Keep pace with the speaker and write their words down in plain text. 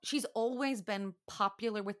she's always been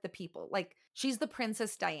popular with the people. Like, she's the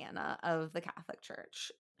Princess Diana of the Catholic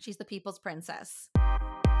Church. She's the people's princess.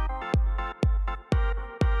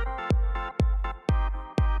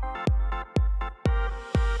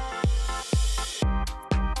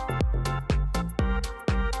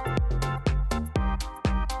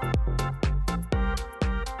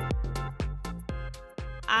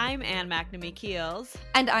 I'm Anne McNamee Keels.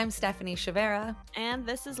 And I'm Stephanie Chavera. And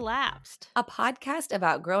this is Lapsed, a podcast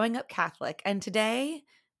about growing up Catholic. And today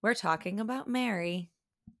we're talking about Mary,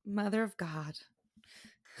 Mother of God.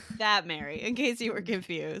 That Mary, in case you were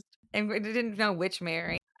confused. And we didn't know which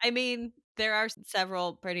Mary. I mean, there are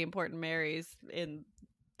several pretty important Marys in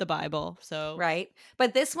the Bible, so. Right.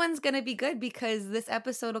 But this one's going to be good because this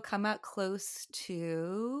episode will come out close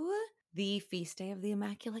to the feast day of the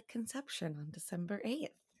Immaculate Conception on December 8th.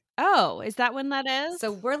 Oh, is that when that is?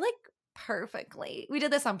 So we're like perfectly. We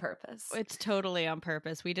did this on purpose. It's totally on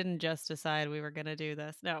purpose. We didn't just decide we were going to do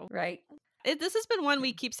this. No. Right. This has been one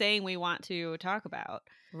we keep saying we want to talk about.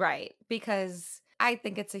 Right. Because I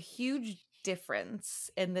think it's a huge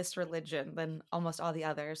difference in this religion than almost all the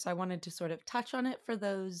others. So I wanted to sort of touch on it for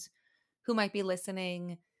those who might be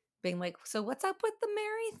listening, being like, so what's up with the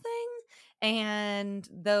Mary thing? And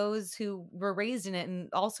those who were raised in it and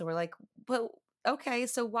also were like, but okay,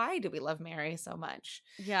 so why do we love Mary so much?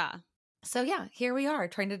 Yeah. So yeah, here we are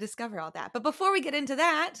trying to discover all that. But before we get into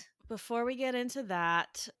that,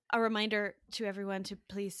 a reminder to everyone to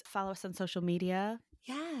please follow us on social media.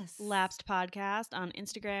 Yes. Lapsed Podcast on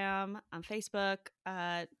Instagram, on Facebook,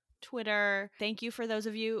 Twitter. Thank you for those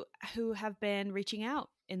of you who have been reaching out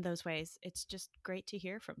in those ways. It's just great to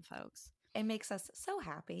hear from folks. It makes us so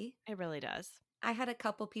happy. It really does. I had a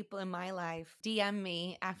couple people in my life DM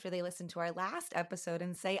me after they listened to our last episode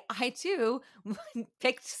and say, I too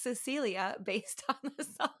picked Cecilia based on the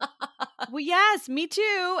song. Well, yes, me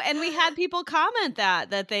too. And we had people comment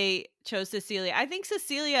that they chose Cecilia. I think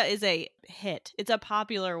Cecilia is a hit. It's a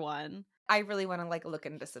popular one. I really want to look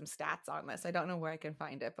into some stats on this. I don't know where I can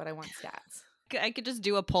find it, but I want stats. I could just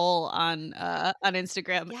do a poll on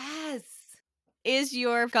Instagram. Yes. Is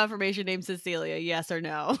your confirmation name Cecilia? Yes or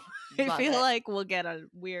no? I feel like we'll get a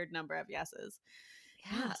weird number of yeses.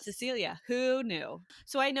 Yeah, Cecilia. Who knew?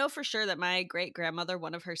 So I know for sure that my great-grandmother,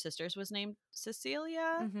 one of her sisters was named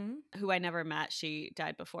Cecilia, who I never met. She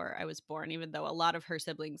died before I was born, even though a lot of her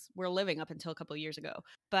siblings were living up until a couple of years ago.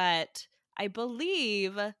 But I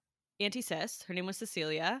believe Auntie Sis, her name was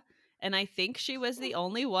Cecilia, and I think she was the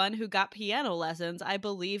only one who got piano lessons, I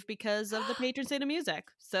believe, because of the patron saint of music.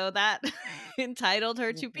 So that entitled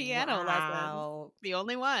her to piano lessons. The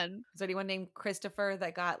only one. Is there anyone named Christopher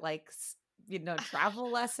that got travel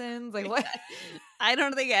lessons? Like what? I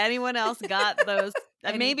don't think anyone else got those.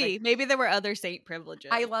 Maybe there were other saint privileges.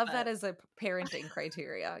 I love that as a parenting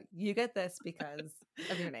criteria. You get this because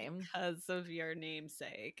of your name. Because of your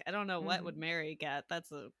namesake. I don't know what would Mary get.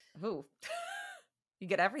 That's a you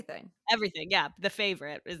get everything. Everything, yeah. The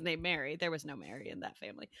favorite is named Mary. There was no Mary in that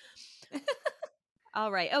family.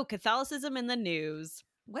 All right. Oh, Catholicism in the news.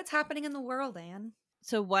 What's happening in the world, Anne?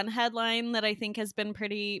 So one headline that I think has been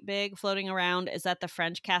pretty big floating around is that the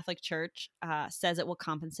French Catholic Church says it will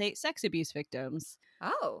compensate sex abuse victims.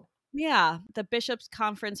 Oh. Yeah. The Bishops'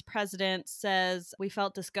 Conference president says, we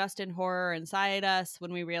felt disgust and horror inside us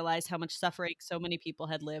when we realized how much suffering so many people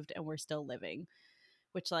had lived and were still living.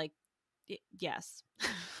 Which, yes.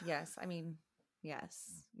 Yes. I mean, yes,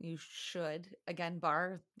 you should. Again,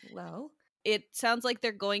 bar low. It sounds like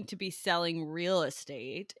they're going to be selling real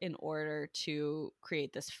estate in order to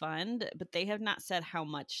create this fund, but they have not said how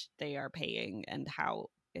much they are paying and how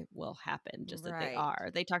it will happen, just that they are.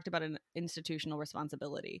 They talked about an institutional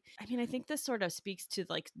responsibility. I mean, I think this sort of speaks to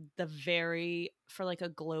for a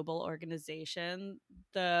global organization,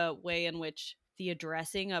 the way in which the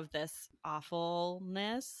addressing of this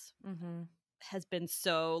awfulness has been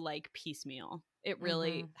so piecemeal. It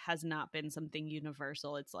really has not been something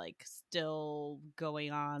universal. It's still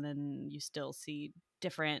going on, and you still see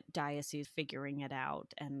different dioceses figuring it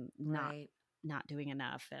out and not doing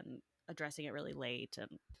enough and addressing it really late.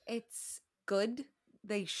 And it's good.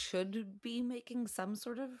 They should be making some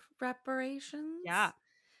sort of reparations. Yeah.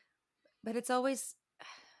 But it's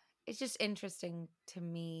just interesting to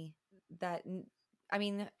me that, I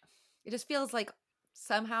mean, it just feels like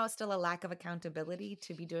somehow still a lack of accountability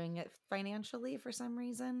to be doing it financially for some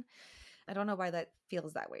reason. I don't know why that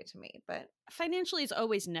feels that way to me, but financially is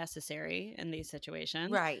always necessary in these situations.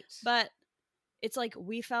 Right. But it's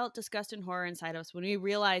we felt disgust and horror inside us when we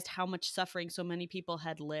realized how much suffering so many people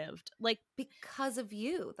had lived. Because of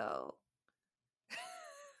you, though.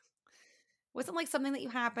 wasn't like something that you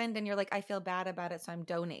happened and you're like, I feel bad about it, so I'm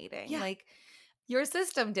donating. Yeah. Like your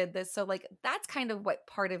system did this. So like that's kind of what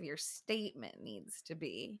part of your statement needs to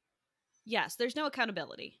be. Yes, there's no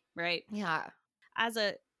accountability, right? Yeah. As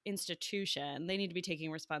a institution, they need to be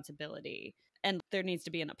taking responsibility, and there needs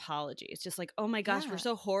to be an apology. It's just like, oh my gosh, we're Yeah.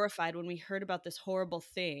 so horrified when we heard about this horrible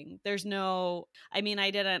thing. There's no, I mean,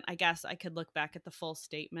 I guess I could look back at the full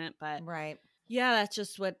statement, but Right. yeah, that's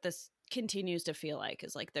just what this continues to feel like,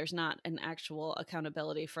 is like there's not an actual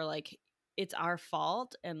accountability for like, it's our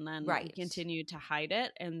fault, and then we Right. continue to hide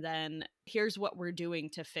it, and then here's what we're doing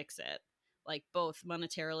to fix it, like both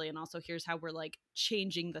monetarily and also here's how we're like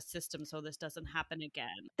changing the system so this doesn't happen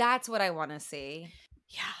again. That's what I want to see.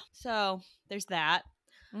 Yeah, so there's that.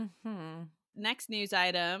 Mm-hmm. Next news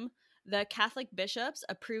item: the Catholic bishops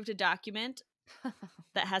approved a document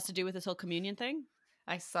that has to do with this whole communion thing.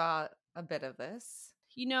 I saw a bit of this.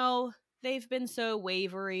 You know, they've been so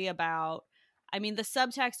wavery about, I mean, the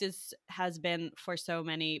subtext has been for so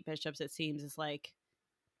many bishops, it seems, is like,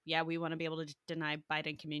 yeah, we want to be able to deny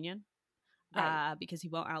Biden communion. Right. Because he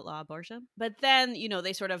won't outlaw abortion. But then,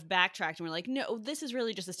 they sort of backtracked and were like, no, this is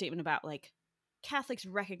really just a statement about like Catholics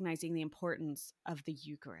recognizing the importance of the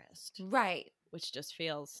Eucharist. Right. Which just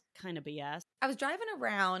feels kind of BS. I was driving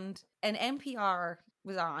around and NPR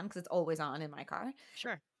was on because it's always on in my car.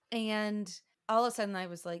 Sure. And all of a sudden I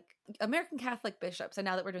was like, American Catholic bishops. And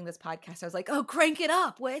now that we're doing this podcast, I was like, oh, crank it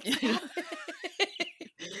up. What's happening?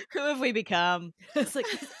 Who have we become? It's like,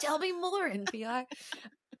 tell me more, NPR.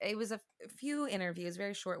 It was a few interviews,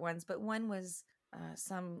 very short ones, but one was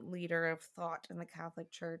some leader of thought in the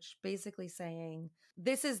Catholic Church basically saying,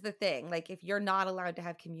 this is the thing. Like, if you're not allowed to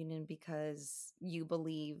have communion because you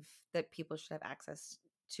believe that people should have access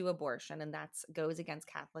to abortion and that goes against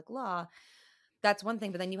Catholic law, that's one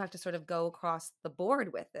thing. But then you have to sort of go across the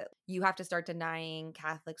board with it. You have to start denying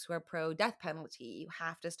Catholics who are pro-death penalty. You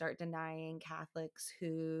have to start denying Catholics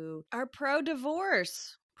who are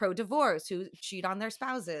pro-divorce, who cheat on their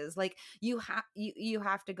spouses. Like you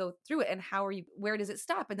have to go through it. And where does it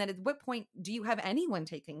stop? And then at what point do you have anyone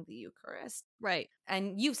taking the Eucharist? Right.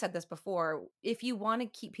 And you've said this before, if you want to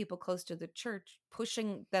keep people close to the church,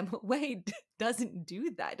 pushing them away doesn't do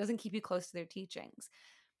that. It doesn't keep you close to their teachings.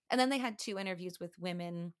 And then they had 2 interviews with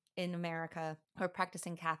women in America who are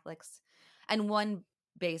practicing Catholics. And one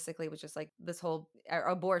basically was just like, this whole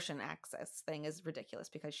abortion access thing is ridiculous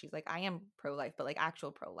because she's like, I am pro-life, but like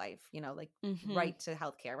actual pro-life, like right to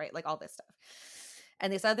healthcare, right? Like all this stuff.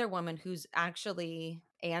 And this other woman who's actually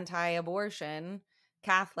anti-abortion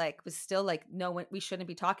Catholic was still like, no, we shouldn't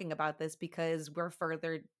be talking about this because we're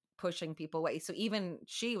further pushing people away. So even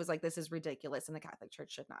she was like, this is ridiculous and the Catholic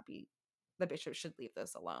Church should not be, the bishop should leave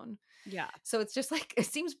this alone. Yeah. So it's just like, it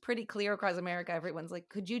seems pretty clear across America. Everyone's like,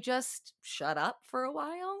 could you just shut up for a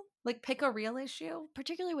while? Like pick a real issue?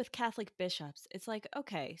 Particularly with Catholic bishops. It's like,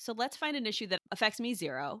 okay, so let's find an issue that affects me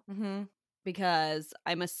zero because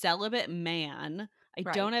I'm a celibate man. I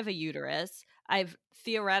don't have a uterus. I've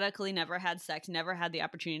theoretically never had sex, never had the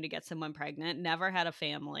opportunity to get someone pregnant, never had a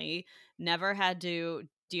family, never had to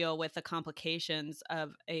deal with the complications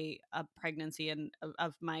of a pregnancy and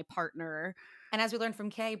of my partner. And as we learned from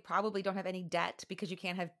Kay, probably don't have any debt because you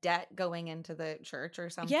can't have debt going into the church or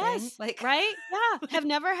something. Yes, like right? Yeah, have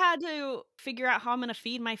never had to figure out how I'm going to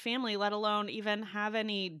feed my family, let alone even have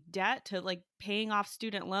any debt to like paying off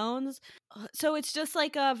student loans. So it's just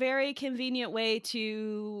like a very convenient way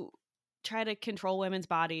to try to control women's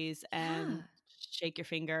bodies and shake your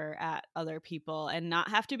finger at other people and not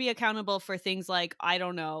have to be accountable for things like, I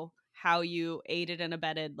don't know, how you aided and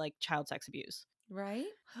abetted like child sex abuse. Right?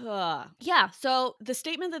 Yeah. So the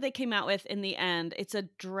statement that they came out with in the end, it's a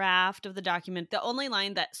draft of the document. The only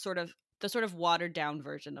line that the sort of watered down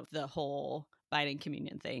version of the whole Biden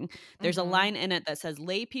communion thing. There's a line in it that says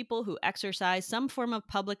lay people who exercise some form of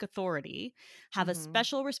public authority have a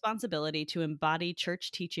special responsibility to embody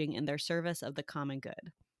church teaching in their service of the common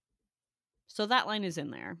good. So that line is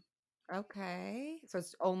in there. Okay. So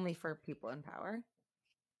it's only for people in power?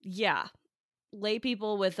 Yeah. Lay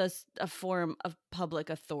people with a form of public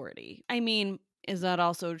authority. I mean, is that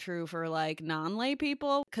also true for like non-lay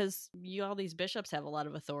people? Because all these bishops have a lot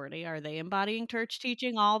of authority. Are they embodying church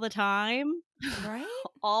teaching all the time? Right?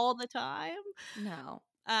 All the time? No.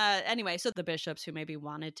 Anyway, so the bishops who maybe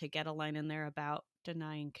wanted to get a line in there about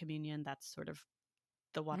denying communion, that's sort of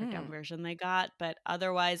the watered down version they got. But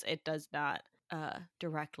otherwise, it does not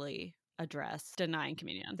directly address denying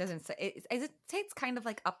communion. Doesn't say it's kind of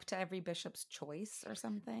like up to every bishop's choice or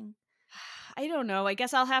something. I don't know. I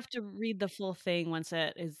guess I'll have to read the full thing once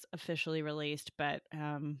it is officially released, but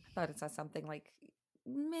I thought it says something like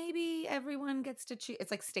maybe everyone gets to choose.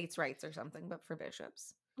 It's like states' rights or something, but for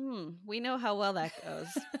bishops. We know how well that goes.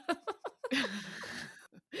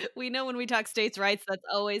 We know when we talk states' rights, that's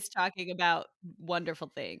always talking about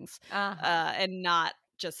wonderful things, and not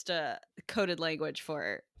just a coded language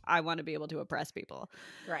for I want to be able to oppress people.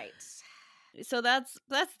 Right. So that's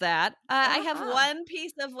that. I have one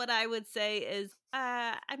piece of what I would say is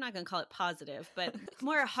I'm not going to call it positive, but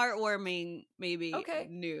more heartwarming maybe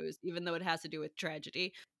news, even though it has to do with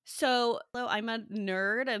tragedy. So I'm a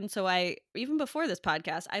nerd, and so I even before this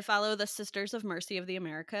podcast, I follow the Sisters of Mercy of the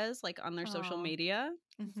Americas, like on their social media.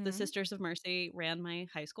 The Sisters of Mercy ran my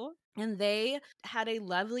high school, and they had a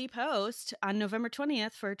lovely post on November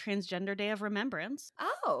 20th for Transgender Day of Remembrance.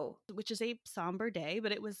 Oh, which is a somber day,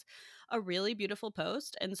 but it was a really beautiful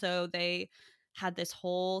post. And so they had this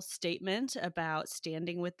whole statement about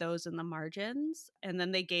standing with those in the margins. And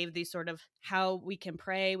then they gave these sort of how we can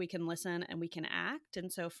pray, we can listen, and we can act.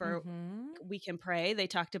 And so for we can pray, they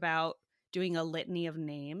talked about doing a litany of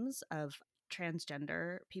names of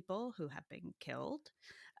transgender people who have been killed,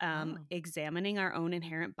 examining our own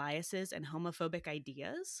inherent biases and homophobic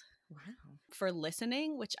ideas. Wow. For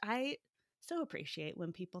listening, which I so appreciate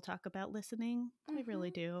when people talk about listening. I really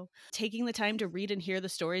do. Taking the time to read and hear the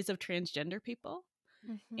stories of transgender people.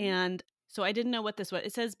 And so I didn't know what this was.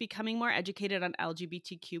 It says becoming more educated on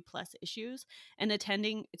LGBTQ plus issues and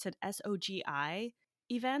attending, it said SOGI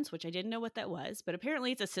events, which I didn't know what that was, but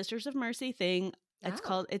apparently it's a Sisters of Mercy thing.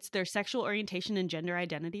 It's their sexual orientation and gender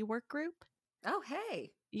identity work group. Oh,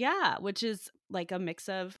 hey. Yeah, which is like a mix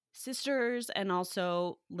of sisters and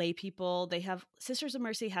also lay people. They have Sisters of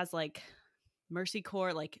Mercy has like Mercy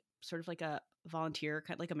Corps, like sort of like a volunteer,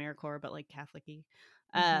 kind of like AmeriCorps, but like Catholic-y.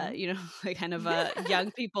 Like kind of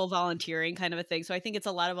young people volunteering kind of a thing. So I think it's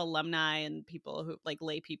a lot of alumni and people who like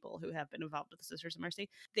lay people who have been involved with the Sisters of Mercy.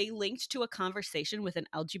 They linked to a conversation with an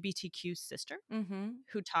LGBTQ sister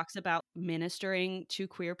who talks about ministering to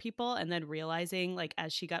queer people and then realizing like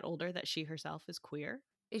as she got older that she herself is queer.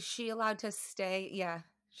 Is she allowed to stay? Yeah.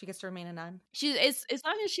 She gets to remain a nun. As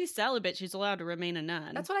long as she's celibate, she's allowed to remain a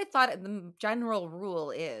nun. That's what I thought the general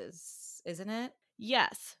rule is, isn't it?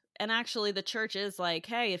 Yes. And actually the church is like,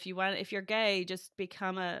 hey, if you're gay, just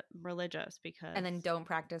become a religious because and then don't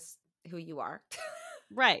practice who you are.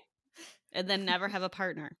 Right. And then never have a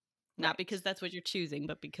partner. Not because that's what you're choosing,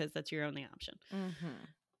 but because that's your only option.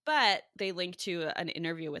 But they link to an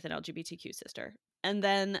interview with an LGBTQ sister. And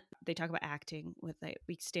then they talk about acting with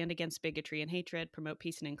we stand against bigotry and hatred, promote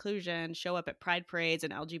peace and inclusion, show up at pride parades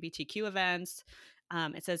and LGBTQ events.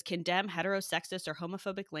 It says condemn heterosexist or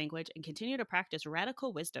homophobic language and continue to practice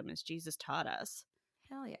radical wisdom as Jesus taught us.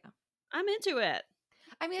 Hell yeah. I'm into it.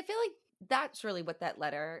 I mean, I feel like that's really what that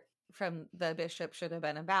letter from the bishop should have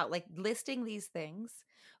been about, like listing these things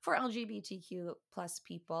for LGBTQ plus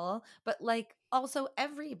people, but like also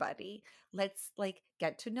everybody. Let's like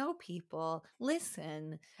get to know people,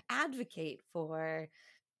 listen, advocate for,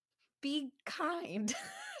 be kind,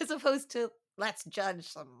 as opposed to let's judge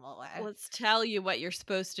some more. Let's tell you what you're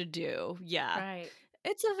supposed to do. Yeah. Right.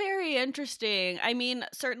 It's a very interesting, I mean,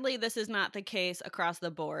 certainly this is not the case across the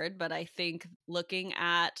board, but I think looking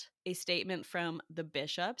at a statement from the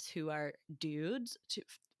bishops who are dudes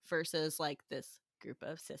versus like this group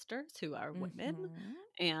of sisters who are women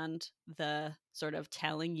and the sort of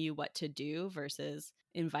telling you what to do versus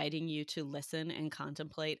inviting you to listen and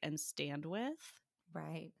contemplate and stand with.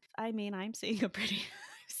 Right. I mean, I'm seeing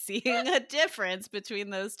a difference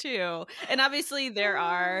between those two. And obviously there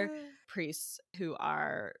are priests who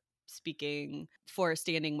are speaking for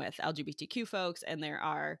standing with LGBTQ folks, and there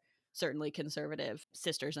are certainly conservative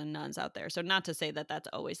sisters and nuns out there. So not to say that that's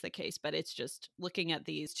always the case, but it's just looking at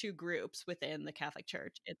these two groups within the Catholic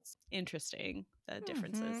Church. It's interesting the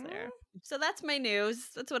differences there. So that's my news.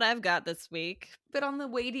 That's what I've got this week. Bit on the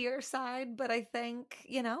weightier side, but I think,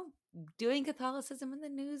 doing Catholicism in the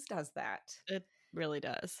news does that. It really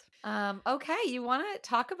does. Okay, you want to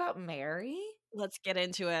talk about Mary? Let's get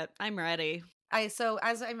into it. I'm ready. So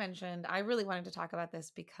as I mentioned, I really wanted to talk about this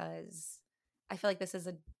because I feel like this is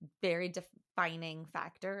a very defining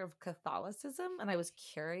factor of Catholicism, and I was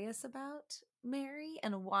curious about Mary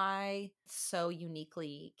and why so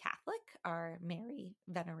uniquely Catholic our Mary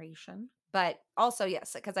veneration. But also,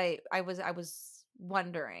 yes, because I was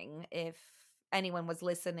wondering if anyone was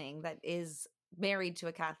listening that is married to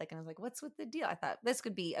a Catholic and I was like, what's with the deal? I thought this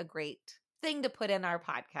could be a great thing to put in our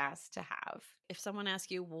podcast to have. If someone asks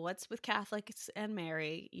you what's with Catholics and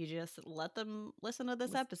Mary, you just let them listen to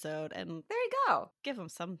this episode and there you go. Give them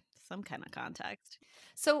some kind of context.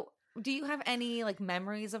 So Do you have any like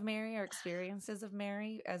memories of Mary or experiences of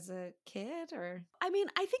Mary as a kid or? I mean,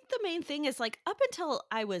 I think the main thing is like up until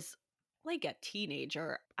I was like a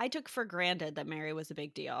teenager, I took for granted that Mary was a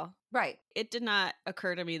big deal. Right. It did not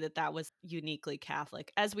occur to me that that was uniquely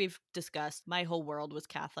Catholic. As we've discussed, my whole world was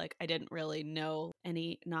Catholic. I didn't really know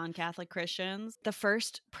any non Catholic Christians. The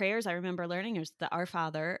first prayers I remember learning was the Our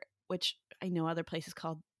Father, which I know other places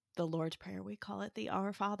called the Lord's Prayer. We call it the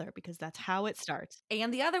Our Father because that's how it starts.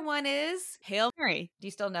 And the other one is, Hail Mary. do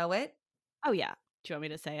you still know it? Oh, yeah. Do you want me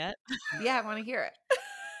to say it? Yeah, I want to hear it.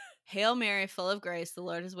 Hail Mary, full of grace, the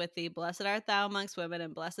Lord is with thee. Blessed art thou amongst women,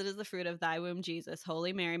 and blessed is the fruit of thy womb, Jesus.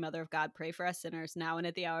 Holy Mary, Mother of God, pray for us sinners, now and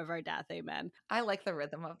at the hour of our death. Amen. I like the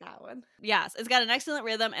rhythm of that one. Yes, it's got an excellent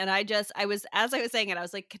rhythm. And as I was saying it, I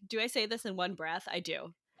was like, do I say this in one breath? I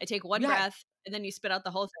do. I take one breath, and then you spit out the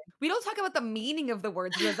whole thing. We don't talk about the meaning of the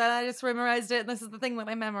words because I just memorized it, and this is the thing that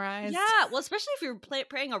I memorized. Yeah, well, especially if you're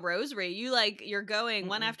praying a rosary, you're going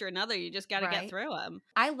one after another. You just got to get through them.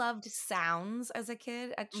 I loved sounds as a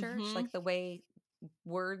kid at church, like the way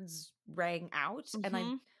words rang out, and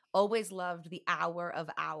I always loved the hour of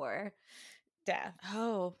our death.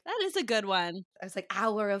 Oh, that is a good one. I was like,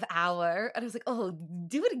 hour of hour, and I was like, oh,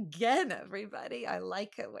 do it again, everybody. I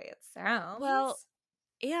like the way it sounds. Well,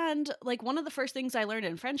 and like one of the first things I learned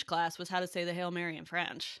in French class was how to say the Hail Mary in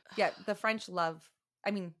French. Yeah, the French love.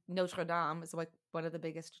 I mean, Notre Dame is like one of the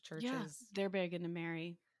biggest churches. Yeah, they're big into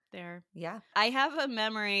Mary there. Yeah. I have a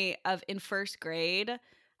memory of in first grade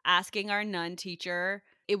asking our nun teacher,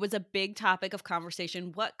 it was a big topic of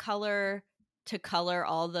conversation, what color to color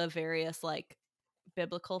all the various like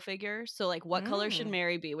biblical figures. So like what color should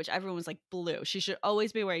Mary be, which everyone was like blue. She should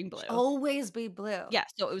always be wearing blue. Always be blue. Yeah,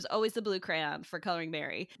 so it was always the blue crayon for coloring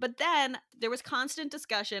Mary. But then there was constant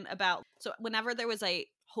discussion about, so whenever there was a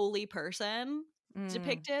holy person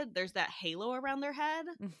depicted, there's that halo around their head.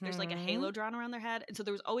 There's like a halo drawn around their head. And so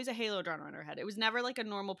there was always a halo drawn around her head. It was never like a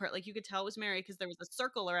normal person. Like you could tell it was Mary because there was a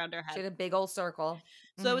circle around her head. She had a big old circle.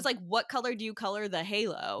 So it was like, what color do you color the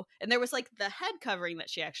halo? And there was like the head covering that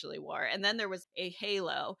she actually wore. And then there was a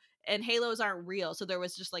halo. And halos aren't real. So there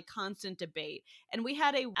was just like constant debate. And we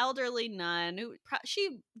had a elderly nun who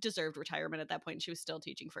she deserved retirement at that point. She was still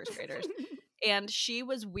teaching first graders. And she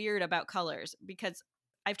was weird about colors because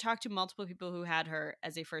I've talked to multiple people who had her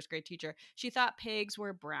as a first grade teacher. She thought pigs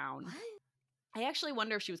were brown. What? I actually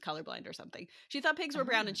wonder if she was colorblind or something. She thought pigs were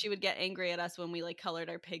brown and she would get angry at us when we like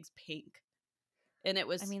colored our pigs pink. And it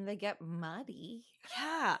was, I mean, they get muddy.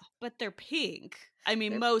 Yeah, but they're pink. I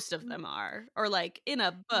mean, most of them are. Or like in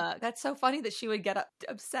a book. That's so funny that she would get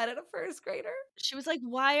upset at a first grader. She was like,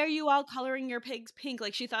 why are you all coloring your pigs pink?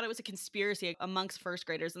 Like she thought it was a conspiracy amongst first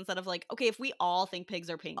graders instead of like, okay, if we all think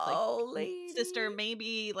pigs are pink, like, sister,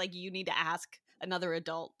 maybe like you need to ask another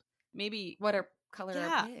adult. Maybe what are color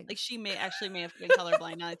are pigs? Like she may have been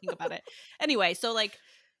colorblind now that I think about it. Anyway, so like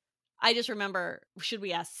I just remember, should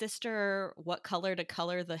we ask sister what color to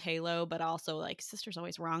color the halo? But also, like, sister's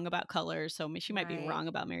always wrong about colors, so she might be wrong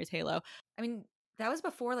about Mary's halo. I mean, that was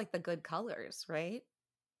before, like, the good colors, right?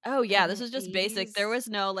 Oh, yeah, this was just basic. There was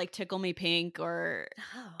no, like, tickle me pink or...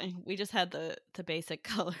 We just had the basic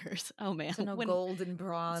colors. Oh, man. So no gold and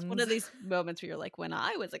bronze. It's one of these moments where you're like, when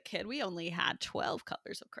I was a kid, we only had 12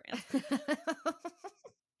 colors of crayons.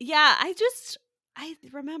 Yeah, I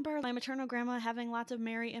remember my maternal grandma having lots of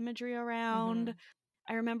Mary imagery around.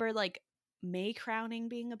 I remember like May crowning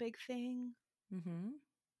being a big thing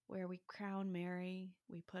where we crown Mary.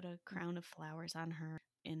 We put a crown of flowers on her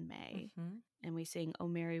in May and we sing, "Oh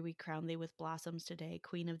Mary, we crown thee with blossoms today,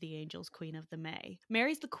 Queen of the angels, Queen of the May."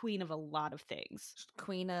 Mary's the queen of a lot of things.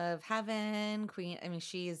 Queen of heaven, queen. I mean,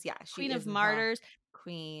 she Queen of martyrs.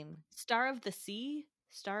 Queen. Star of the sea.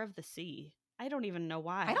 Star of the sea. I don't even know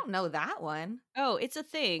why. I don't know that one. Oh, it's a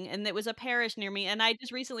thing. And it was a parish near me. And I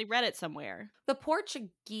just recently read it somewhere. The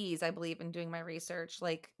Portuguese, I believe, in doing my research,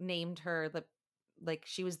 like named her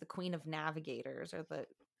she was the Queen of Navigators or the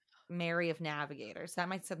Mary of Navigators. That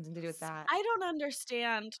might have something to do with that. I don't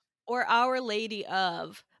understand. Or Our Lady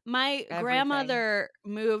of. My grandmother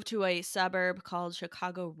moved to a suburb called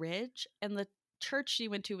Chicago Ridge. And the church she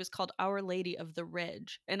went to was called Our Lady of the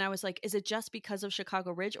Ridge. And I was like, is it just because of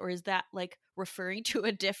Chicago Ridge or is that like referring to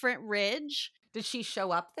a different ridge? Did she show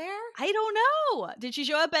up there? I don't know. Did she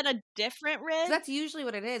show up at a different ridge? That's usually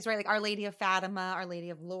what it is, right? Like Our Lady of Fatima, Our Lady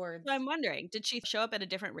of Lourdes. So I'm wondering, did she show up at a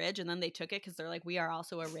different ridge and then they took it because they're like, we are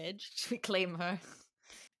also a ridge? Should we claim her?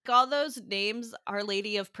 All those names, Our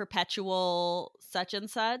Lady of Perpetual such and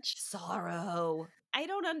such. Sorrow. I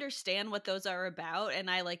don't understand what those are about, and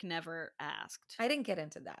I like never asked. I didn't get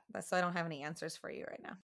into that, so I don't have any answers for you right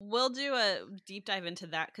now. We'll do a deep dive into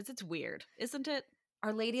that because it's weird, isn't it?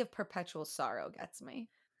 Our Lady of Perpetual Sorrow gets me.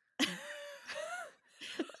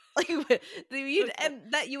 Like, and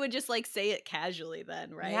that you would just like say it casually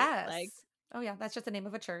then, right? Yes. Like, oh yeah, that's just the name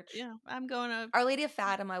of a church. yeah, I'm going to Our Lady of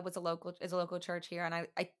Fatima is a local church here, and I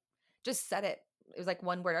just said it. It was like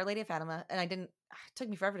one word, Our Lady of Fatima, and it took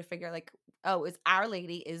me forever to figure like, oh, it's Our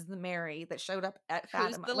Lady is the Mary that showed up at who's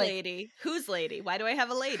Fatima. the Like, lady? Whose lady? Why do I have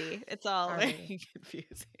a lady? It's all Our very Lady.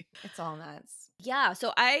 confusing. It's all nuts. Yeah,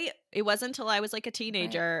 so it wasn't until I was like a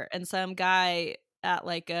teenager and some guy at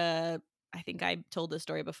like I think I told this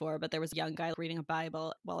story before, but there was a young guy reading a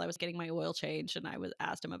Bible while I was getting my oil changed, and I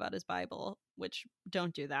asked him about his Bible, which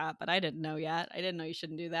don't do that, but I didn't know yet. I didn't know you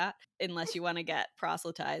shouldn't do that unless you want to get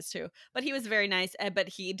proselytized too. But he was very nice, but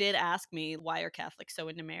he did ask me, why are Catholics so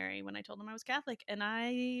into Mary, when I told him I was Catholic, and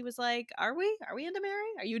I was like, are we into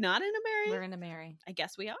Mary? Are you not into Mary? We're into Mary. I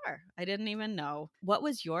guess we are. I didn't even know. What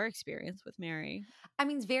was your experience with Mary? I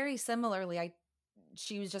mean, very similarly,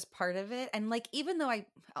 she was just part of it. And like, even though I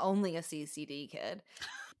only a CCD kid.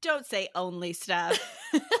 Don't say only stuff.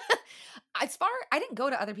 I didn't go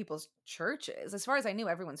to other people's churches. As far as I knew,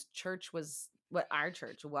 everyone's church was what our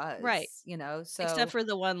church was. Right. You know, so. Except for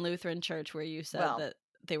the one Lutheran church where you said that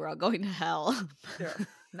they were all going to hell. They're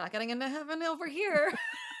not getting into heaven over here.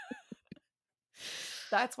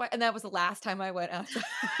 That's why, and that was the last time I went outside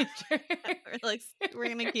church. We're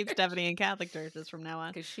gonna keep Stephanie in Catholic churches from now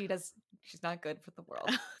on because she's not good for the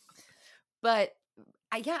world. But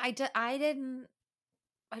I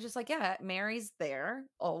just like, yeah, Mary's there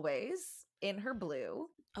always in her blue,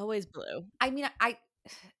 always blue. I mean,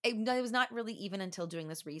 it was not really even until doing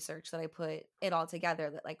this research that I put it all together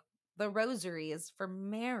that like the rosary is for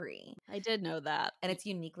Mary. I did know that, and it's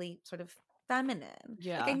uniquely sort of feminine.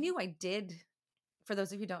 Yeah, like I knew I did. For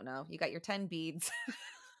those of you who don't know, you got your 10 beads.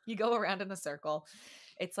 You go around in a circle.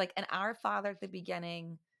 It's like an Our Father at the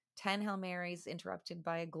beginning, 10 Hail Marys interrupted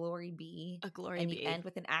by a Glory Be. And you end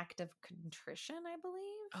with an act of contrition, I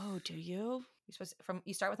believe. Oh, do you?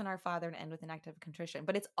 You start with an Our Father and end with an act of contrition.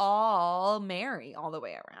 But it's all Mary all the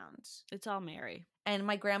way around. It's all Mary. And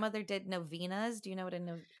my grandmother did novenas. Do you know what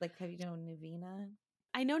have you done a novena?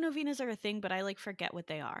 I know novenas are a thing, but I like forget what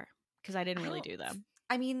they are because I didn't really do them.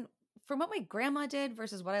 I mean, from what my grandma did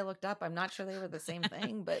versus what I looked up, I'm not sure they were the same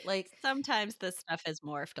thing, but like sometimes this stuff has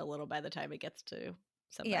morphed a little by the time it gets to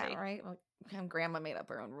somebody. Yeah, right. Well, grandma made up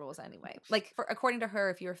her own rules anyway. Like according to her,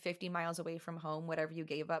 if you were 50 miles away from home, whatever you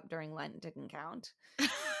gave up during Lent didn't count.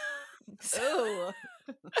 Ooh.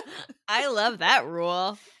 I love that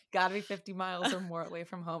rule. Gotta be 50 miles or more away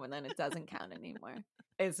from home, and then it doesn't count anymore.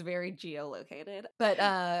 It's very geolocated.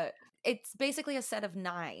 But it's basically a set of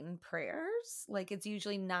 9 prayers. Like it's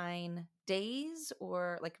usually 9 days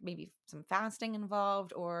or like maybe some fasting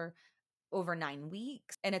involved or over 9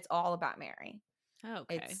 weeks. And it's all about Mary.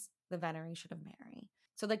 Okay. It's the veneration of Mary.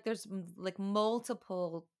 So like there's like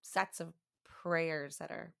multiple sets of prayers that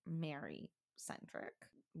are Mary centric.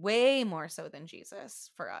 Way more so than Jesus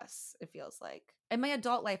for us, it feels like. In my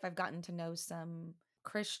adult life, I've gotten to know some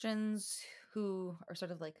Christians who are sort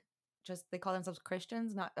of like they call themselves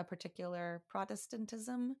Christians, not a particular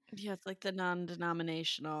Protestantism. Yeah, it's like the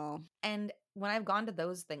non-denominational. And when I've gone to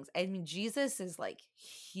those things, I mean, Jesus is like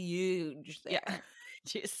huge there. Yeah.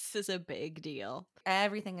 Jesus is a big deal.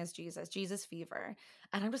 Everything is Jesus fever.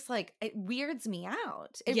 And I'm just like, it weirds me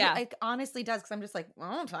out. It honestly does, because I'm just like, well,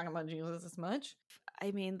 I don't talk about Jesus as much.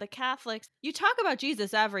 I mean, the Catholics, you talk about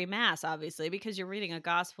Jesus every Mass, obviously, because you're reading a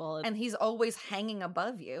gospel. And he's always hanging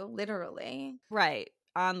above you, literally. Right,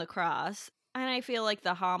 on the cross. And I feel like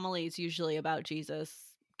the homily is usually about Jesus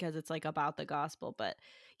because it's like about the gospel. But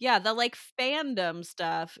yeah, the like fandom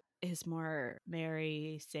stuff is more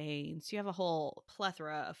Mary, saints. You have a whole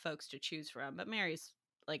plethora of folks to choose from, but Mary's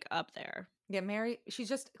like up there. Yeah, Mary, she's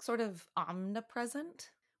just sort of omnipresent,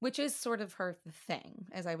 which is sort of her thing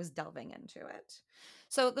as I was delving into it.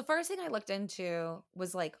 So the first thing I looked into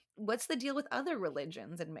was like, what's the deal with other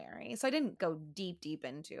religions and Mary? So I didn't go deep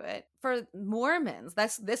into it. For Mormons,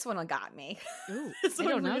 this one got me. Ooh, this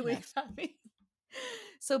one really got me.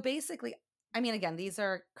 So basically, I mean, again, these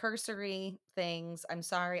are cursory things. I'm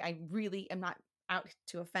sorry. I really am not out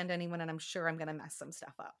to offend anyone, and I'm sure I'm going to mess some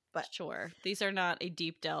stuff up. But sure, these are not a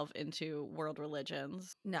deep delve into world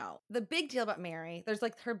religions. No. The big deal about Mary, there's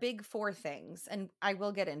like her big 4 things, and I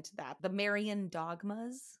will get into that. The Marian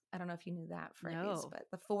dogmas. I don't know if you knew that phrase, but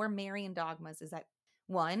the 4 Marian dogmas is that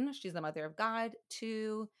 1, she's the mother of God.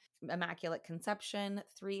 2, immaculate conception,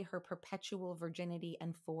 3, her perpetual virginity,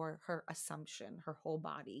 and 4, her assumption. Her whole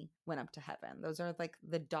body went up to heaven. Those are like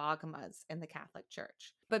the dogmas in the Catholic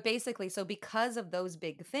Church. But basically, so because of those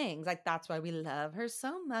big things, like that's why we love her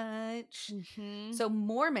so much. Mm-hmm. So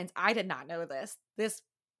Mormons, I did not know this. This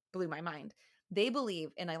blew my mind. They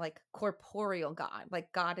believe in a like corporeal God,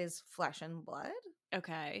 like God is flesh and blood.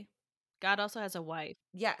 Okay. God also has a wife.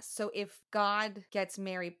 Yes. So if God gets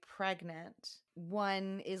Mary pregnant,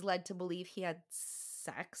 one is led to believe he had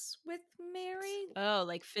sex with Mary, Oh,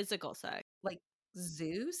 like physical sex. like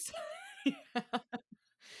Zeus.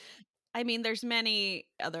 I mean, there's many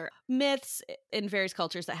other myths in various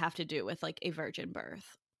cultures that have to do with like a virgin birth.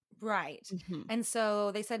 Right. Mm-hmm. And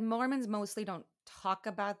so they said Mormons mostly don't talk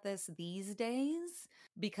about this these days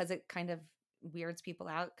because it kind of weirds people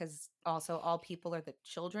out because also all people are the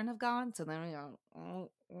children of God. So then we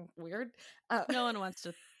go, weird. No one wants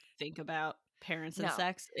to think about parents and No.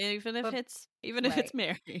 sex, even if But- it's right.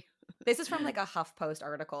 Mary. This is from like a HuffPost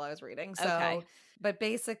article I was reading. So, Okay. but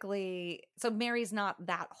basically, so Mary's not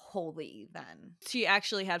that holy then. She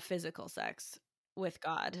actually had physical sex with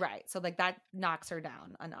God. Right. So like that knocks her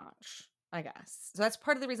down a notch, I guess. So that's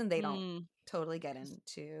part of the reason they don't totally get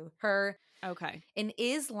into her. Okay. In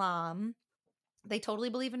Islam, they totally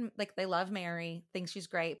believe in, like, they love Mary, think she's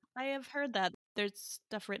great. I have heard that there's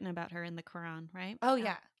stuff written about her in the Quran, right? Oh,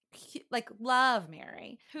 yeah. Like, love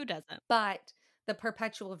Mary. Who doesn't? But the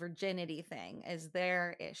perpetual virginity thing is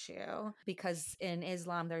their issue because in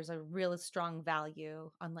Islam, there's a real strong value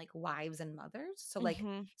on like wives and mothers. So, like,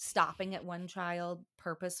 stopping at one child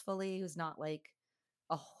purposefully who's not like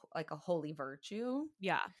a holy virtue.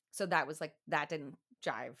 Yeah. So that was like, that didn't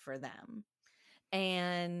jive for them.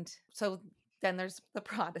 And so then there's the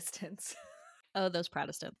Protestants. Oh, those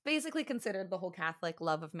Protestants. Basically considered the whole Catholic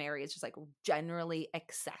love of Mary is just like generally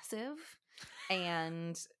excessive.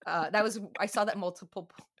 And that was, I saw that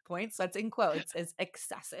multiple points. That's in quotes, is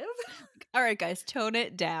excessive. All right, guys, tone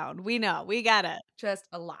it down. We know, we got it. Just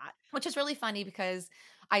a lot, which is really funny because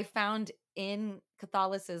I found in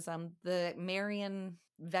Catholicism, the Marian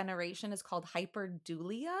veneration is called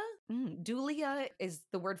hyperdulia. Dulia is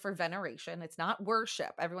the word for veneration. It's not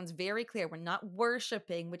worship. Everyone's very clear. We're not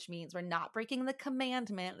worshiping, which means we're not breaking the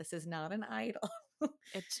commandment. This is not an idol.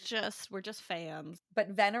 It's just, we're just fans. But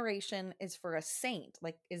veneration is for a saint,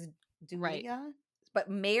 like is dulia. Right. But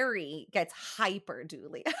Mary gets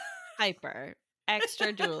hyperdulia. Hyper.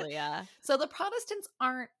 Extra dulia. So the Protestants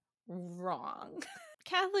aren't wrong.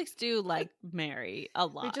 Catholics do like Mary a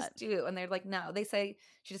lot. They just do. And they're like, no. They say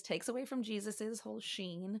she just takes away from Jesus's whole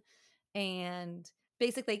sheen. And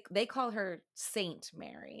basically, they call her Saint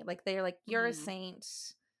Mary. Like, they're like, you're a saint.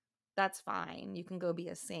 That's fine. You can go be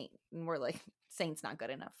a saint. And we're like, saint's not good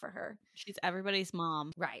enough for her. She's everybody's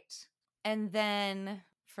mom. Right. And then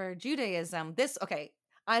for Judaism, this is going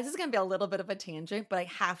to be a little bit of a tangent, but I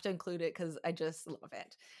have to include it because I just love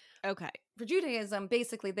it. Okay. For Judaism,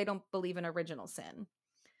 basically, they don't believe in original sin.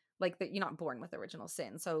 Like, that you're not born with original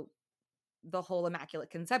sin. So the whole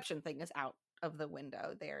Immaculate Conception thing is out of the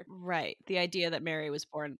window there. Right. The idea that Mary was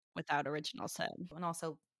born without original sin. And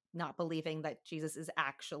also not believing that Jesus is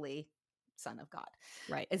actually Son of God.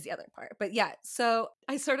 Right. Is the other part. But yeah, so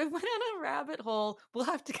I sort of went on a rabbit hole. We'll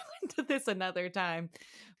have to go into this another time.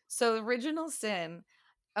 So original sin.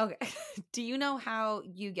 Okay. Do you know how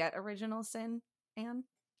you get original sin, Anne?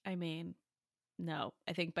 I mean, no.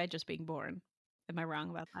 I think by just being born. Am I wrong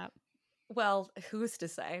about that? Well, who's to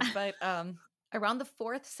say? But around the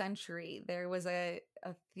 4th century, there was a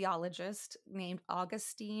theologist named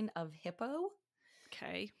Augustine of Hippo.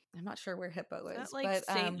 Okay. I'm not sure where Hippo is. That like but,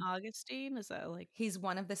 St. Augustine? Is that like... He's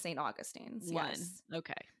one of the St. Augustines. One. Yes.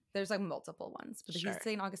 Okay. There's like multiple ones, but Sure. he's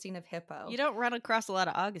St. Augustine of Hippo. You don't run across a lot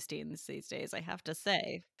of Augustines these days, I have to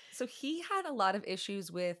say. So he had a lot of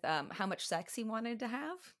issues with how much sex he wanted to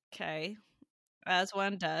have. Okay. As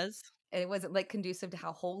one does. And it wasn't like conducive to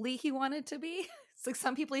how holy he wanted to be. It's like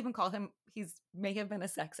some people even call him, may have been a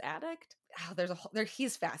sex addict. Oh,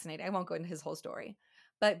 he's fascinating. I won't go into his whole story.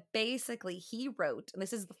 But basically he wrote, and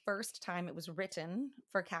this is the first time it was written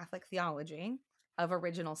for Catholic theology, of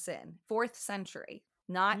original sin. 4th century.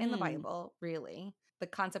 Not in the Bible, really. The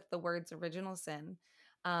concept, the words original sin.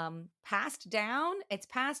 Passed down, it's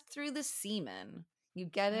passed through the semen. You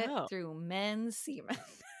get it through men's semen.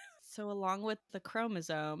 So along with the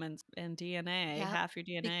chromosome and DNA, half your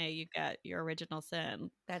DNA, you get your original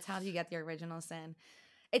sin. That's how you get the original sin.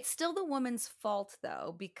 It's still the woman's fault,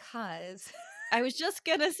 though, because... I was just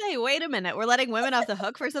going to say, wait a minute. We're letting women off the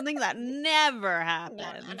hook for something that never happened.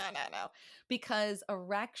 No. Because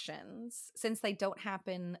erections, since they don't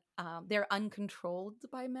happen, they're uncontrolled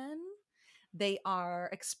by men. They are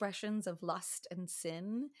expressions of lust and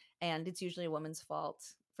sin, and it's usually a woman's fault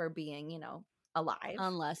for being, alive.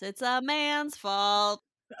 Unless it's a man's fault.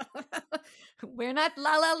 We're not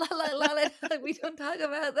la la la la la la. We don't talk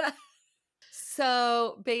about that.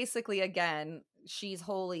 So basically, again, she's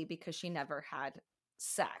holy because she never had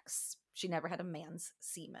sex. She never had a man's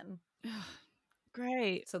semen.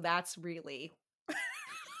 Great. So that's really.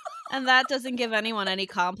 And that doesn't give anyone any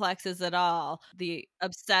complexes at all. The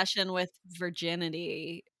obsession with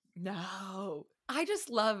virginity. No. I just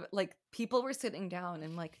love, like, people were sitting down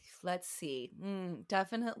and like, let's see.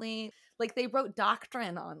 Definitely. Like, they wrote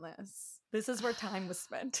doctrine on this. This is where time was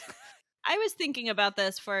spent. I was thinking about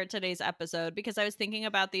this for today's episode because I was thinking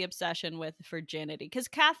about the obsession with virginity. Because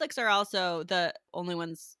Catholics are also the only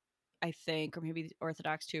ones, I think, or maybe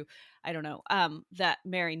Orthodox too, I don't know, that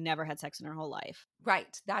Mary never had sex in her whole life.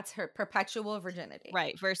 Right. That's her perpetual virginity.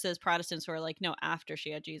 Right. Versus Protestants who are like, no, after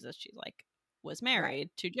she had Jesus, she was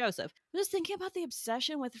married to Joseph. I was thinking about the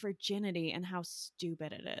obsession with virginity and how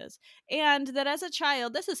stupid it is. And that as a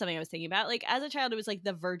child, this is something I was thinking about. Like, as a child, it was like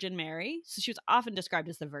the Virgin Mary. So she was often described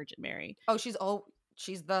as the Virgin Mary. Oh, she's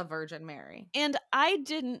the Virgin Mary. And I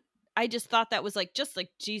just thought that was like just like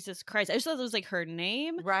Jesus Christ. I just thought it was like her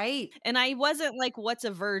name. Right. And I wasn't like, what's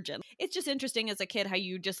a virgin? It's just interesting as a kid how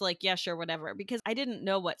you just like, yeah, sure, whatever. Because I didn't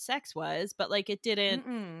know what sex was, but like it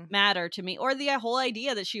didn't matter to me. Or the whole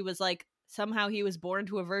idea that she was like, somehow he was born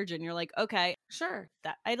to a virgin. You're like, okay. Sure.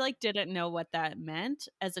 That I like didn't know what that meant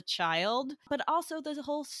as a child, but also the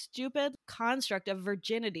whole stupid construct of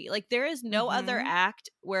virginity. Like there is no other act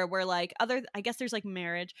where we're like I guess there's like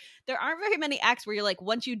marriage. There aren't very many acts where you're like,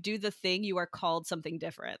 once you do the thing, you are called something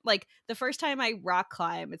different. Like the first time I rock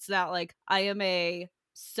climb, it's not like I am a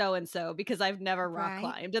so and so because I've never rock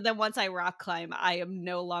climbed. And then once I rock climb, I am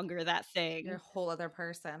no longer that thing. You're a whole other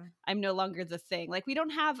person. I'm no longer the thing. Like we don't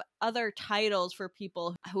have other titles for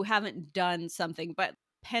people who haven't done something, but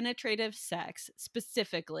penetrative sex,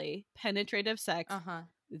 specifically penetrative sex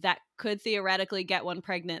that could theoretically get one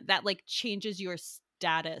pregnant, that like changes your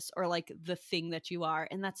status or like the thing that you are.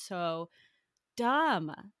 And that's so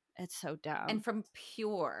dumb. It's so dumb. And from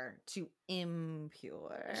pure to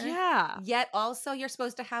impure. Yeah. Yet also you're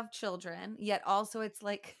supposed to have children. Yet also it's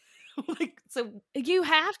like, so you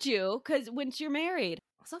have to, because once you're married.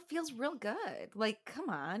 Also feels real good. Like, come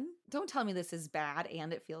on. Don't tell me this is bad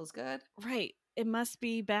and it feels good. Right. It must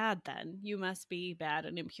be bad then. You must be bad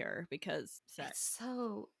and impure because sex. It's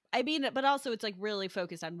so... I mean, but also it's like really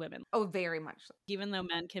focused on women. Oh, very much so. Even though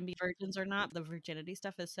men can be virgins or not, the virginity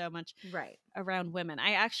stuff is so much right around women.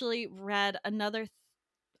 I actually read another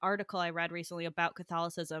article I read recently about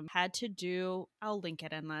Catholicism. Had to do, I'll link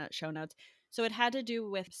it in the show notes. So it had to do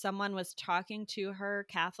with someone was talking to her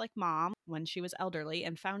Catholic mom when she was elderly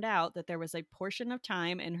and found out that there was a portion of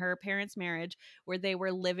time in her parents' marriage where they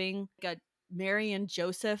were living like a Mary and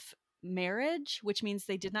Joseph marriage, which means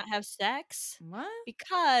they did not have sex. What?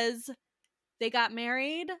 Because they got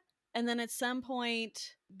married and then at some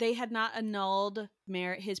point they had not annulled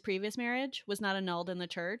his previous marriage was not annulled in the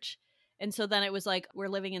church. And so then it was like, we're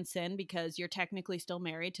living in sin because you're technically still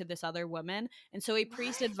married to this other woman. And so a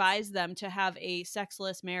priest advised them to have a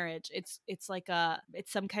sexless marriage. It's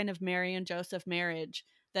some kind of Mary and Joseph marriage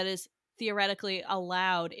that is theoretically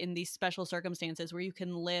allowed in these special circumstances where you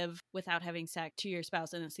can live without having sex to your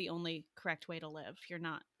spouse, and it's the only correct way to live. You're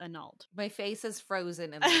not annulled. My face is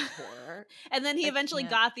frozen in horror. And then he eventually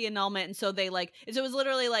got the annulment, and so they so it was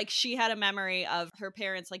literally like she had a memory of her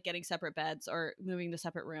parents like getting separate beds or moving to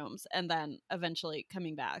separate rooms and then eventually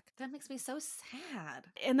coming back. That makes me so sad.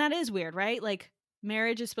 And that is weird, right? Like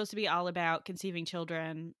marriage is supposed to be all about conceiving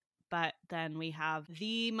children, but then we have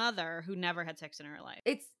the mother who never had sex in her life.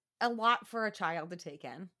 It's a lot for a child to take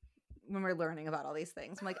in when we're learning about all these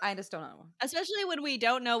things. I'm like, I just don't know. Especially when we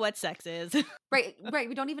don't know what sex is. Right.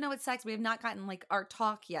 We don't even know what sex. We have not gotten like our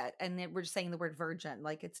talk yet. And we're just saying the word virgin.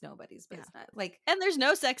 Like it's nobody's business. Yeah. Like, and there's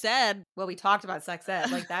no sex ed. Well, we talked about sex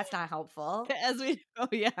ed. Like that's not helpful.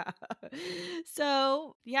 Yeah.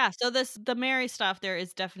 So the Mary stuff there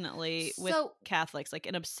is definitely with Catholics, like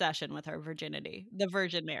an obsession with her virginity, the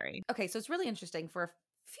Virgin Mary. Okay. So it's really interesting for a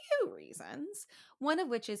few reasons, one of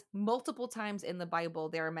which is multiple times in the Bible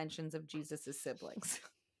there are mentions of Jesus's siblings.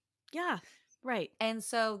 Yeah, right. And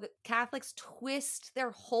so the Catholics twist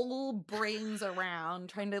their whole brains around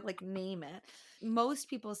trying to like name it. Most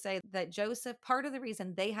people say that Joseph, part of the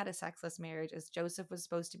reason they had a sexless marriage is Joseph was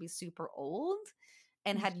supposed to be super old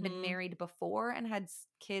and had been married before and had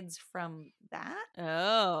kids from that.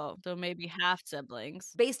 Oh, so maybe half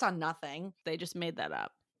siblings. Based on nothing. They just made that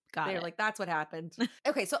up. They're like, that's what happened.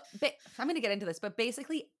 Okay, so I'm going to get into this, but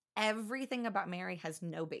basically everything about Mary has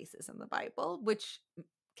no basis in the Bible, which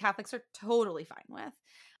Catholics are totally fine with.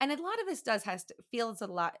 And a lot of this feels a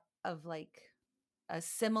lot of like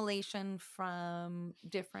assimilation from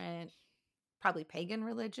different, probably pagan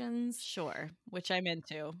religions. Sure, which I'm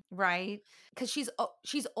into. Right? Because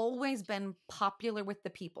she's always been popular with the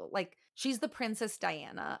people. Like, she's the Princess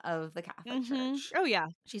Diana of the Catholic Church. Oh, yeah.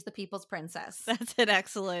 She's the people's princess. That's an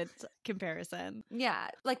excellent comparison. Yeah.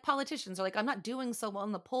 Like, politicians are like, I'm not doing so well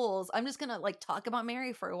in the polls. I'm just going to, like, talk about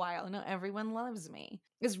Mary for a while. No, everyone loves me.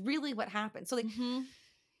 Is really what happened. So, like,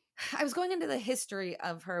 I was going into the history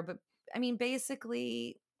of her, but I mean,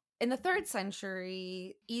 basically, in the 3rd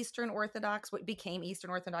century, Eastern Orthodox, what became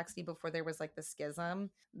Eastern Orthodoxy before there was like the schism,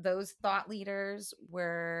 those thought leaders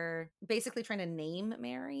were basically trying to name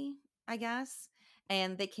Mary, I guess.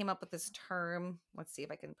 And they came up with this term. Let's see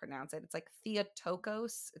if I can pronounce it. It's like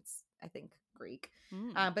Theotokos. It's, I think, Greek.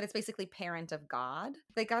 But it's basically parent of God.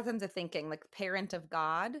 They got them to thinking like parent of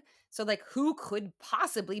God. So like, who could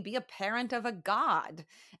possibly be a parent of a god?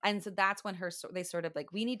 And so that's when they sort of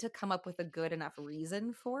like, we need to come up with a good enough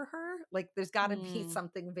reason for her. Like, there's got to be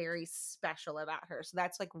something very special about her. So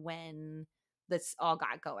that's like when this all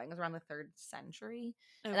got going. It was around the 3rd century.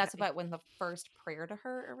 Okay. And that's about when the first prayer to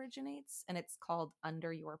her originates. And it's called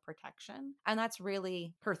Under Your Protection. And that's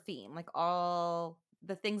really her theme. Like, all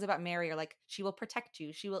the things about Mary are like, she will protect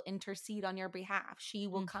you. She will intercede on your behalf. She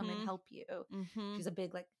will come and help you. She's a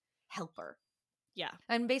big like helper. Yeah.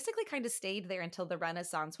 And basically kind of stayed there until the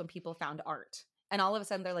Renaissance, when people found art. And all of a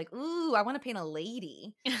sudden they're like, ooh, I want to paint a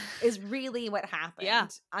lady is really what happened. Yeah.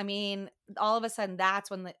 I mean, all of a sudden that's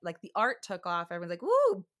when the art took off. Everyone's like,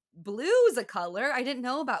 ooh, blue's a color. I didn't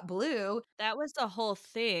know about blue. That was the whole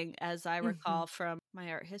thing, as I recall from my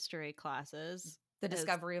art history classes. The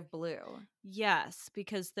discovery of blue. Yes,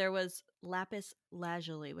 because there was lapis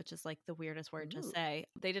lazuli, which is like the weirdest word to say.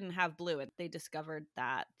 They didn't have blue, and they discovered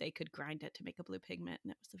that they could grind it to make a blue pigment,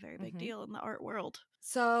 and it was a very big deal in the art world.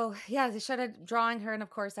 So, yeah, they started drawing her, and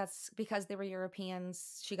of course, that's because they were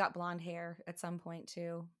Europeans. She got blonde hair at some point,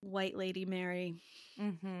 too. White Lady Mary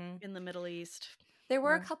in the Middle East. There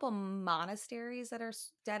were a couple monasteries that are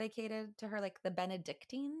dedicated to her, like the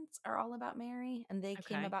Benedictines are all about Mary, and they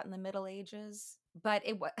came about in the Middle Ages. But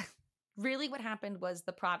it was really what happened was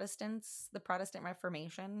the Protestant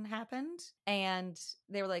Reformation happened, and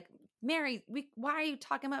they were like, Mary, why are you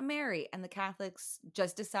talking about Mary? And the Catholics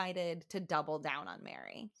just decided to double down on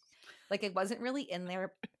Mary. Like, it wasn't really in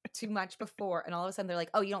there too much before, and all of a sudden they're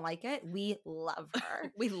like, oh, you don't like it? We love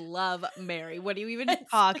her. We love Mary. What are you even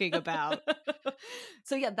talking about?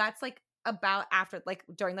 So yeah, that's like about after, like,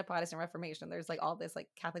 during the Protestant Reformation, there's like all this like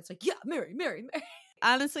Catholics like, yeah, Mary, Mary, Mary.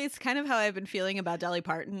 Honestly, it's kind of how I've been feeling about Dolly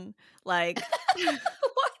Parton. Like,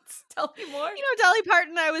 what? Tell me more. You know, Dolly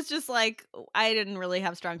Parton, I was just like, I didn't really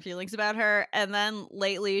have strong feelings about her. And then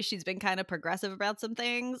lately she's been kind of progressive about some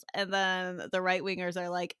things. And then the right wingers are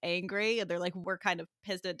like angry, and they're like, we're kind of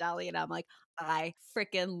pissed at Dolly. And I'm like, I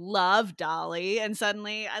freaking love Dolly. And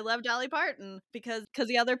suddenly I love Dolly Parton because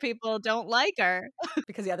the other people don't like her.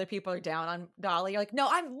 Because the other people are down on Dolly. You're like, no,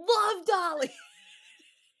 I love Dolly.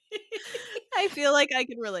 I feel like I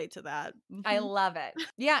can relate to that. I love it.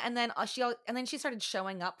 Yeah, and then she started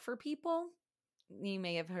showing up for people. You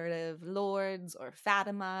may have heard of Lourdes or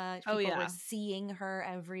Fatima. People were seeing her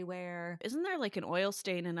everywhere. Isn't there like an oil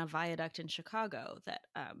stain in a viaduct in Chicago that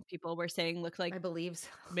people were saying looked like, I believe so,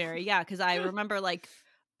 Mary? Yeah, because I remember like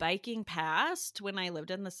biking past when I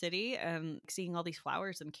lived in the city and seeing all these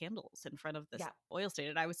flowers and candles in front of this oil stain,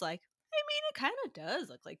 and I was like, I mean, it kind of does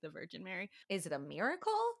look like the Virgin Mary. Is it a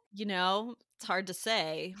miracle? You know, it's hard to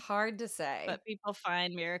say. Hard to say. But people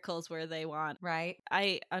find miracles where they want. Right.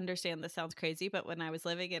 I understand this sounds crazy, but when I was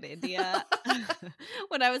living in India,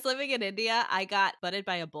 I got butted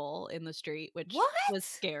by a bull in the street, which was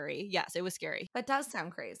scary. Yes, it was scary. That does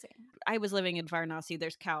sound crazy. I was living in Varanasi.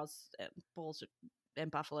 There's cows and bulls and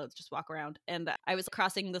buffaloes just walk around, and I was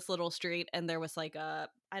crossing this little street, and there was like a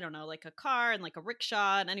car and like a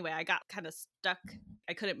rickshaw, and anyway I got kind of stuck.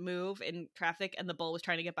 I couldn't move in traffic, and the bull was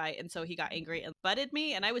trying to get by, and so he got angry and butted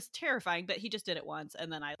me, and I was terrifying, but he just did it once, and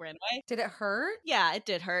then I ran away. Did it hurt? Yeah, it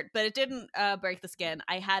did hurt, but it didn't break the skin.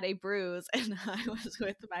 I had a bruise, and I was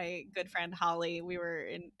with my good friend Holly.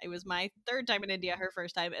 It was my 3rd time in India, her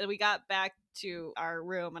 1st time, and we got back to our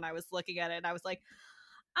room, and I was looking at it, and I was like,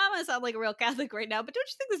 I'm gonna sound like a real Catholic right now, but don't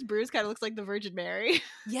you think this bruise kind of looks like the Virgin Mary?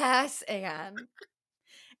 Yes, Anne.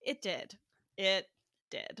 It did. It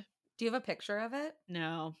did. Do you have a picture of it?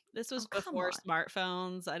 No. This was before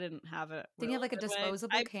smartphones. I didn't have it. Didn't you have like a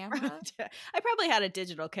disposable camera? I probably had a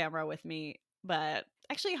digital camera with me But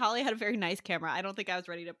actually, Holly had a very nice camera. I don't think I was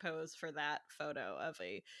ready to pose for that photo of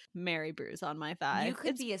a Mary bruise on my thigh. You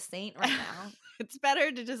could be a saint right now. It's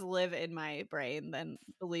better to just live in my brain than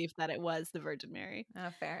believe that it was the Virgin Mary.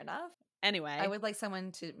 Fair enough. Anyway. I would like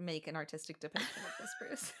someone to make an artistic depiction of this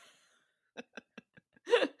bruise.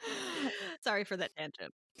 Sorry for that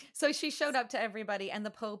tangent. So she showed up to everybody, and the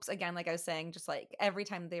popes, again, like I was saying, just like every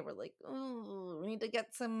time they were like, oh, we need to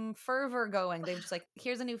get some fervor going. They were just like,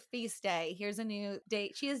 here's a new feast day. Here's a new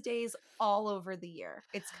day. She has days all over the year.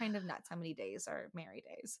 It's kind of nuts how many days are Mary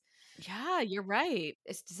days. Yeah, you're right.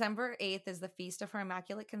 It's December 8th is the Feast of her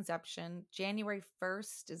Immaculate Conception. January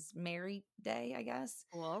 1st is Mary Day, I guess.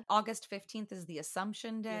 Cool. August 15th is the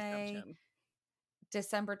Assumption Day.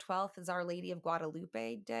 December 12th is Our Lady of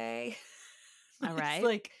Guadalupe Day. All right.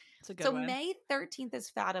 Like, it's a good so one. May 13th is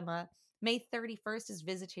Fatima. May 31st is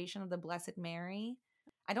Visitation of the Blessed Mary.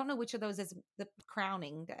 I don't know which of those is the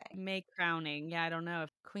crowning day. May crowning. Yeah, I don't know.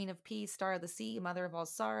 Queen of Peace, Star of the Sea, Mother of all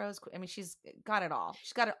sorrows. I mean, she's got it all.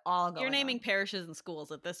 She's got it all going. You're naming parishes and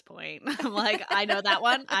schools at this point. I'm like, I know that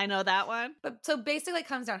one. I know that one. But so basically it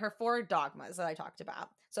comes down her 4 dogmas that I talked about.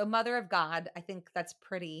 So Mother of God, I think that's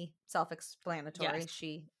pretty self-explanatory. Yes.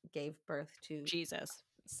 She gave birth to Jesus.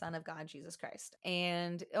 Son of God, Jesus Christ.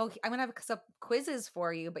 And I'm going to have some quizzes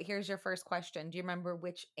for you, but here's your first question. Do you remember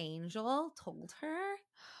which angel told her?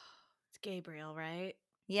 It's Gabriel, right?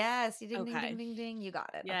 Yes. You ding, ding, ding, ding, ding. You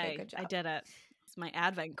got it. Yay, okay, good job. I did it. It's my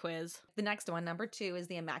Advent quiz. The next one, number 2, is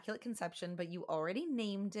the Immaculate Conception, but you already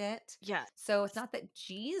named it. Yeah. So it's not that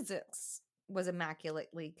Jesus was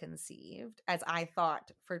immaculately conceived, as I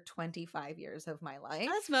thought for 25 years of my life.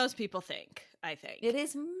 As most people think, I think. It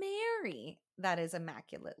is Mary that is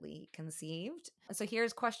immaculately conceived. So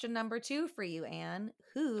here's question number 2 for you, Anne.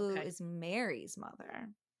 Who is Mary's mother?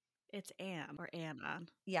 It's Anne or Anna.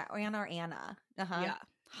 Yeah, or Anna or Anna. Yeah.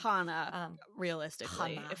 Hannah,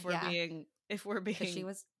 realistically. Hannah, if we're being she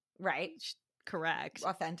was right. Correct.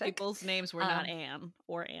 Authentic. People's names were not Anne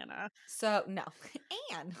or Anna. So no.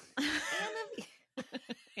 Anne.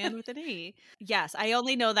 Anne with an E. Yes, I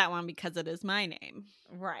only know that one because it is my name.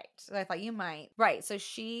 Right. So I thought you might. Right. So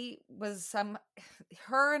she was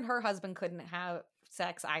her and her husband couldn't have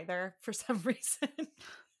sex either for some reason.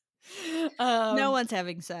 No one's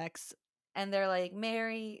having sex. And they're like,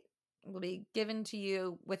 Mary will be given to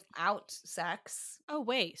you without sex. Oh,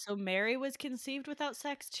 wait. So Mary was conceived without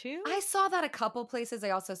sex too? I saw that a couple places. I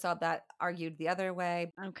also saw that argued the other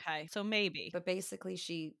way. Okay. So maybe. But basically,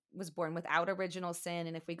 she was born without original sin.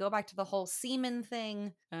 And if we go back to the whole semen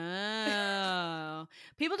thing. Oh.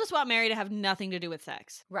 People just want Mary to have nothing to do with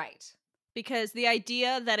sex. Right. Because the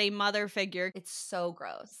idea that a mother figure, it's so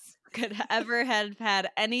gross, could ever have had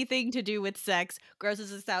anything to do with sex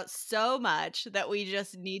grosses us out so much that we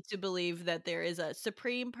just need to believe that there is a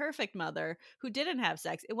supreme perfect mother who didn't have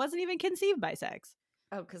sex. It wasn't even conceived by sex.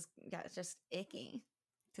 Oh, because it's just icky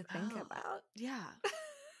to think about. Yeah.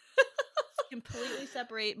 Completely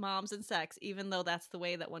separate moms and sex, even though that's the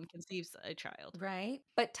way that one conceives a child. Right.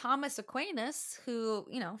 But Thomas Aquinas, who,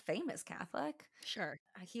 famous Catholic. Sure.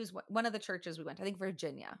 He was one of the churches we went to. I think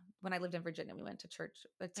Virginia. When I lived in Virginia, we went to church.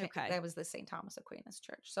 Okay. That was the St. Thomas Aquinas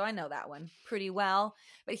church. So I know that one pretty well.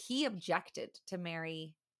 But he objected to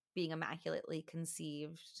Mary being immaculately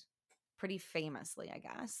conceived pretty famously, I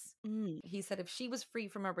guess. He said if she was free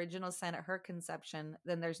from original sin at her conception,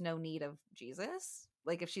 then there's no need of Jesus.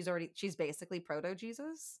 Like if she's basically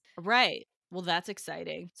proto-Jesus. Right. Well, that's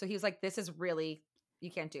exciting. So he was like, this is really, you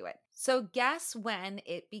can't do it. So guess when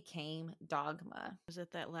it became dogma? Was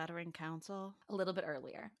it that Lateran Council? A little bit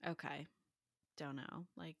earlier. Okay. Don't know.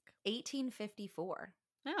 Like 1854.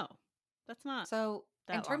 No, that's not. So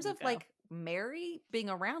in terms of ago. like Mary being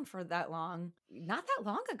around for that long, not that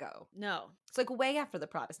long ago. No. It's like way after the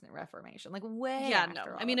Protestant Reformation, like way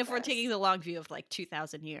after. No. I mean, if we're taking the long view of like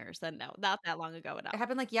 2,000 years, then no, not that long ago at all. It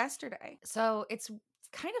happened like yesterday. So it's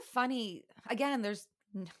kind of funny. Again, there's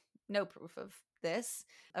no proof of this,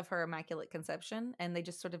 of her Immaculate Conception, and they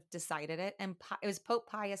just sort of decided it. And it was Pope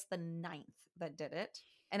Pius IX that did it.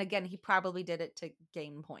 And again, he probably did it to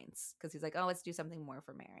gain points because he's like, oh, let's do something more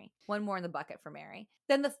for Mary. One more in the bucket for Mary.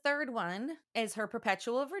 Then the third one is her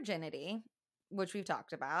perpetual virginity, which we've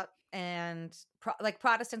talked about. And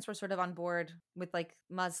Protestants were sort of on board with like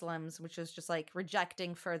Muslims, which is just like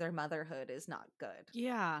rejecting further motherhood is not good.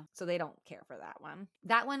 Yeah. So they don't care for that one.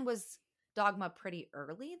 That one was dogma pretty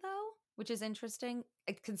early though, which is interesting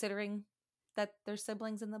considering that there's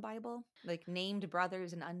siblings in the Bible, like named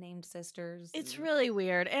brothers and unnamed sisters. It's really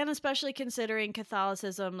weird. And especially considering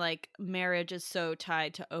Catholicism, like marriage is so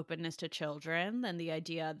tied to openness to children. And the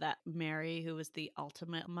idea that Mary, who was the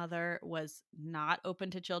ultimate mother, was not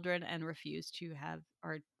open to children and refused to,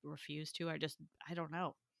 or just, I don't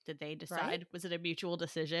know. Did they decide? Right? Was it a mutual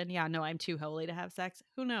decision? Yeah, no, I'm too holy to have sex.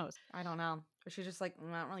 Who knows? I don't know. Or she's just like,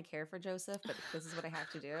 I don't really care for Joseph, but this is what I have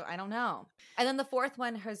to do. I don't know. And then the fourth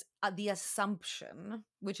one has the Assumption,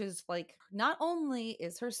 which is like, not only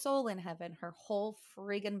is her soul in heaven, her whole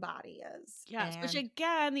friggin' body is. Yes, which And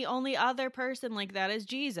again, the only other person like that is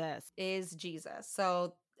Jesus. is Jesus.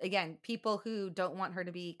 So again, people who don't want her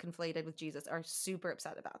to be conflated with Jesus are super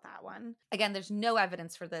upset about that one. Again, there's no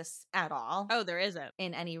evidence for this at all. Oh, there isn't.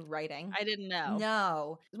 In any writing. I didn't know.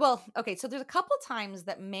 No. Well, okay, so there's a couple times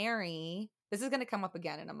that Mary, this is going to come up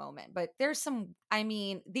again in a moment, but there's some, I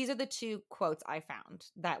mean, these are the two quotes I found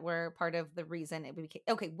that were part of the reason it became,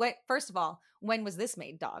 okay, first of all, when was this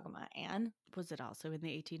made dogma, Anne? Was it also in the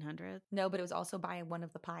 1800s? No, but it was also by one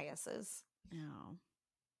of the Piuses. No.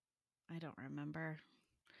 I don't remember.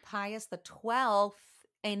 Pius the 12th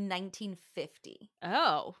in 1950.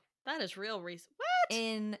 Oh, that is real recent. What?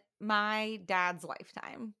 In my dad's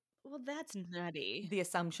lifetime. Well, that's nutty. The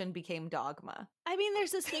Assumption became dogma. I mean,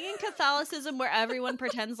 there's this thing in Catholicism where everyone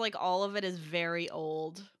pretends like all of it is very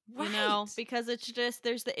old. Right. You know, because it's just,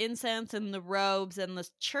 there's the incense and the robes and the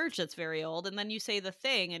church that's very old. And then you say the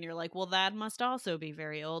thing and you're like, well, that must also be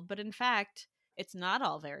very old. But in fact, it's not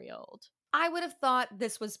all very old. I would have thought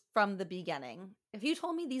this was from the beginning. If you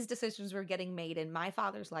told me these decisions were getting made in my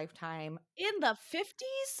father's lifetime. In the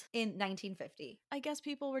 50s? In 1950. I guess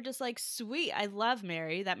people were just like, sweet, I love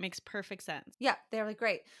Mary. That makes perfect sense. Yeah, they're like,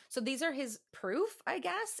 great. So these are his proof, I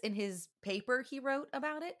guess, in his paper he wrote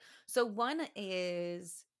about it. So one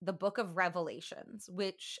is the Book of Revelations,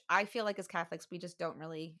 which I feel like as Catholics, we just don't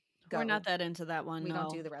really go. We're not that into that one. We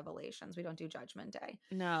don't do the Revelations. We don't do Judgment Day.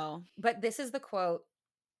 No. But this is the quote.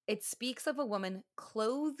 It speaks of a woman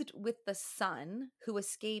clothed with the sun who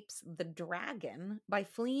escapes the dragon by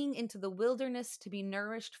fleeing into the wilderness to be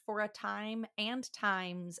nourished for a time and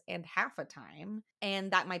times and half a time. And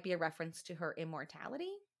that might be a reference to her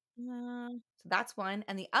immortality. So that's one.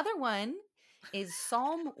 And the other one is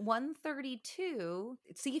Psalm 132.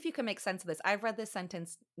 See if you can make sense of this. I've read this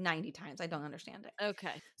sentence 90 times. I don't understand it.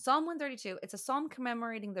 Okay. Psalm 132. It's a psalm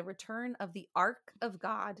commemorating the return of the Ark of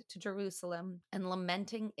God to Jerusalem and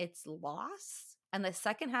lamenting its loss. And the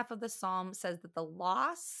second half of the psalm says that the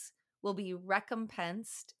loss will be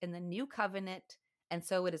recompensed in the new covenant. And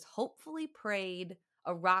so it is hopefully prayed,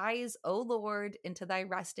 "Arise, O Lord, into thy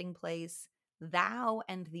resting place, thou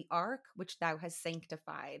and the ark which thou hast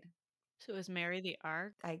sanctified." So is Mary the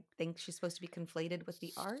ark? I think she's supposed to be conflated with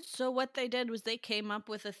the ark. So what they did was they came up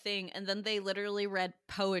with a thing and then they literally read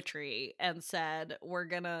poetry and said, we're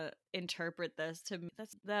gonna interpret this to me.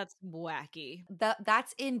 That's wacky.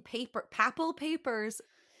 That's in papal papers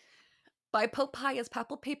by Pope Pius.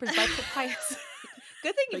 Papal papers by Pope Pius.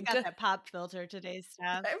 Good thing you got that pop filter today,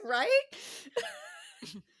 Steph. Right?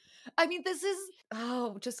 I mean, this is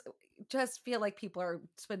just feel like people are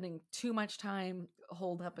spending too much time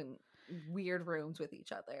holed up in weird rooms with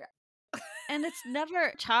each other. And it's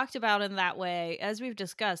never talked about in that way. As we've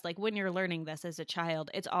discussed, like when you're learning this as a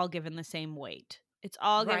child, it's all given the same weight. It's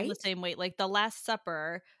all given the same weight. Like the Last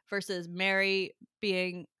Supper versus Mary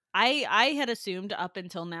being, I had assumed up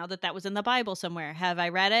until now that was in the Bible somewhere. Have I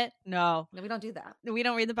read it? No. No, we don't do that. We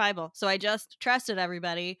don't read the Bible. So I just trusted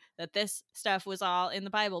everybody that this stuff was all in the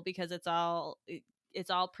Bible because it's all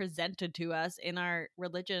presented to us in our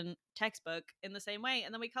religion textbook in the same way.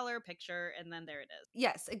 And then we color a picture and then there it is.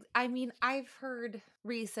 Yes. I mean, I've heard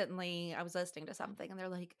recently, I was listening to something and they're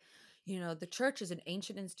like, the church is an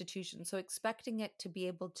ancient institution. So expecting it to be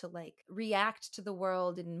able to like react to the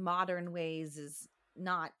world in modern ways is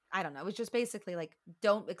not, I don't know. It's just basically like,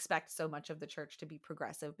 don't expect so much of the church to be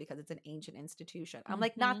progressive because it's an ancient institution. I'm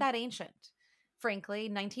like, not that ancient. Frankly,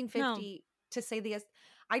 1950 to say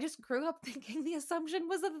I just grew up thinking the Assumption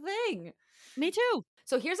was a thing. Me too.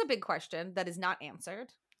 So here's a big question that is not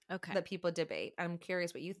answered. Okay. That people debate. I'm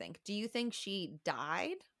curious what you think. Do you think she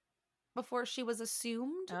died before she was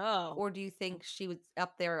assumed? Oh. Or do you think she was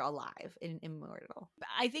up there alive and immortal?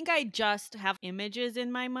 I think I just have images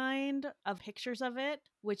in my mind of pictures of it,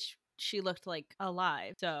 which she looked like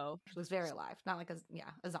alive. So she was very alive. Not like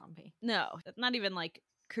a zombie. No, not even like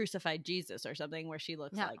crucified Jesus or something where she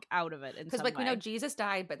looks like out of it in some way. Because we know Jesus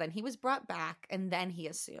died, but then he was brought back and then he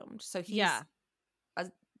assumed. So he's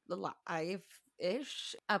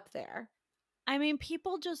alive-ish up there. I mean,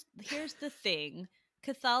 people here's the thing.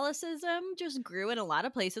 Catholicism just grew in a lot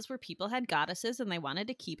of places where people had goddesses and they wanted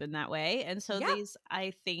to keep them that way. And so Yep.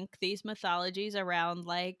 I think these mythologies around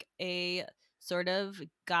like a sort of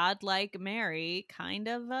godlike Mary kind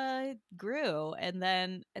of grew. And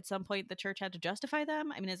then at some point the church had to justify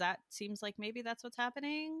them. I mean, seems like maybe that's what's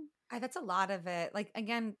happening? That's a lot of it. Like,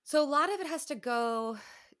 again, so a lot of it has to go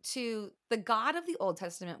to the God of the Old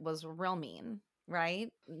Testament was real mean, right?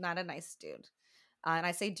 Not a nice dude. And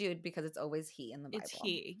I say dude because it's always he in the It's Bible.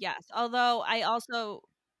 he, yes. Although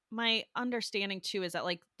my understanding too is that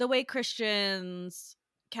like the way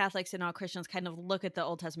Catholics and all Christians kind of look at the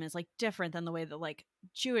Old Testament is like different than the way that like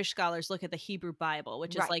Jewish scholars look at the Hebrew Bible,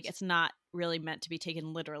 which is like Right. it's not really meant to be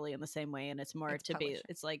taken literally in the same way, and it's more It's to be poetry.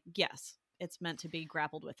 it's like yes, it's meant to be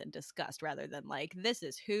grappled with and discussed rather than like this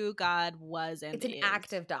is who God was and It's an is.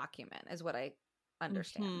 active document, is what I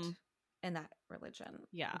understand Hmm. in that religion.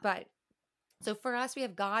 Yeah. But so for us, we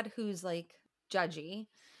have God who's like judgy,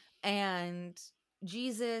 and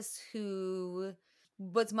Jesus who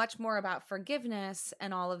was much more about forgiveness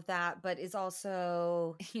and all of that, but is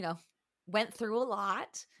also, went through a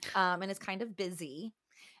lot, and is kind of busy.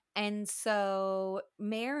 And so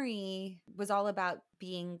Mary was all about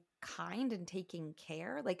being kind and taking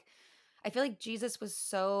care. Like, I feel like Jesus was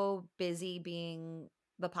so busy being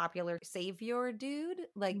the popular savior dude,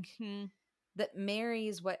 like Hmm. that Mary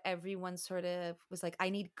is what everyone sort of was like, I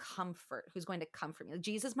need comfort. Who's going to comfort me? Like,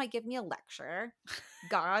 Jesus might give me a lecture.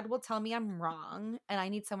 God will tell me I'm wrong, and I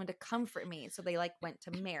need someone to comfort me. So they like went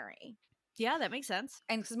to Mary. Yeah, that makes sense.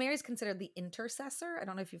 And because Mary's considered the intercessor, I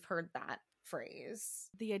don't know if you've heard that phrase.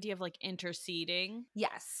 The idea of like interceding.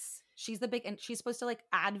 Yes. She's the big, and she's supposed to like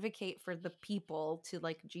advocate for the people to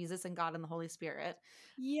like Jesus and God and the Holy Spirit.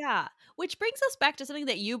 Yeah, which brings us back to something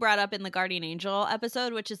that you brought up in the Guardian Angel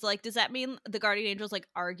episode, which is like, does that mean the Guardian Angel's like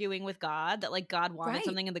arguing with God that like God wanted Right.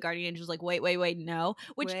 something and the Guardian Angel's like, wait, no,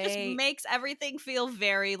 which just Wait. makes everything feel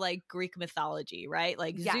very like Greek mythology, right?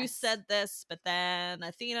 Like Zeus Yes. said this, but then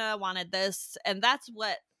Athena wanted this, and that's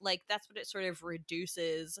what it sort of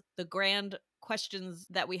reduces the grand questions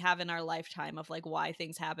that we have in our lifetime of like why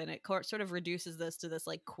things happen. It sort of reduces this to this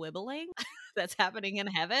like quibbling that's happening in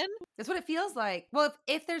heaven. That's what it feels like. Well,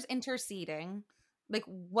 if there's interceding, like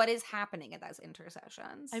what is happening at those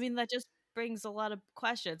intercessions? I mean, that just brings a lot of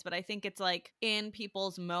questions, but I think it's like in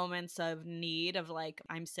people's moments of need of like,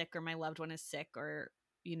 I'm sick or my loved one is sick or,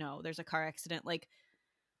 there's a car accident, like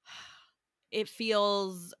it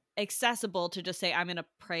feels accessible to just say, I'm going to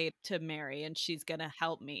pray to Mary and she's going to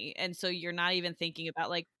help me. And so you're not even thinking about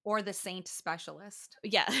like, Or the saint specialist.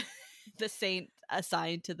 yeah, the saint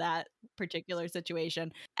assigned to that particular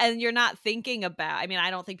situation. And you're not thinking about, I mean,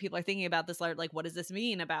 I don't think people are thinking about this like, what does this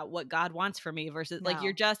mean about what God wants for me versus like,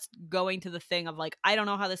 you're No. just going to the thing of like, I don't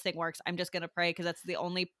know how this thing works. I'm just going to pray because that's the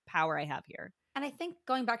only power I have here. And I think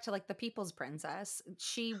going back to like the people's princess,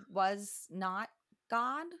 she was not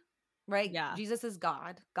God, right? Yeah. Jesus is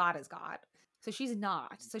God. God is God. So she's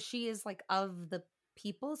not. So she is like of the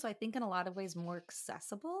people. So I think in a lot of ways more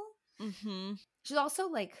accessible. Mm-hmm. She's also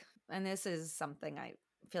like, and this is something I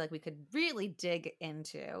feel like we could really dig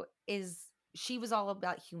into, is she was all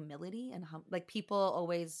about humility and like people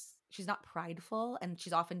always, she's not prideful and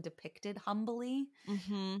she's often depicted humbly.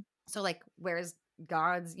 Mm-hmm. So like, whereas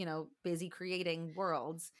God's, busy creating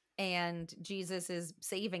worlds and Jesus is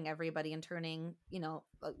saving everybody and turning,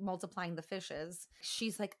 multiplying the fishes.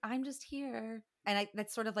 She's like, I'm just here. And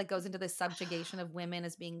that sort of like goes into this subjugation of women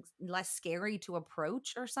as being less scary to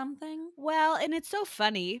approach or something. Well, and it's so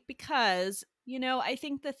funny because, I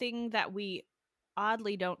think the thing that we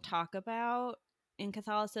oddly don't talk about in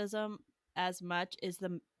Catholicism as much is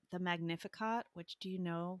the Magnificat, which do you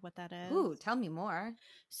know what that is? Ooh, tell me more.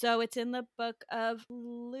 So it's in the book of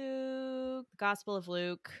Luke, Gospel of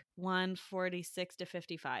Luke 1:46 to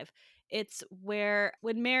 55. It's where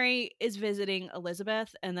when Mary is visiting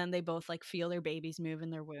Elizabeth and then they both like feel their babies move in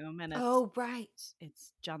their womb and Oh, right.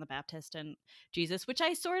 it's John the Baptist and Jesus, which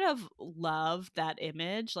I sort of love that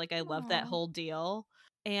image. Like I love that Aw. whole deal.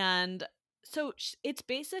 And so it's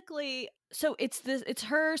basically it's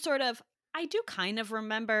her sort of I do kind of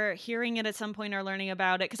remember hearing it at some point or learning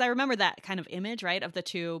about it because I remember that kind of image, right, of the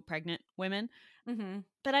two pregnant women. Mm-hmm.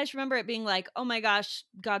 But I just remember it being like, oh my gosh,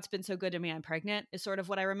 God's been so good to me. I'm pregnant is sort of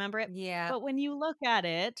what I remember it. Yeah. But when you look at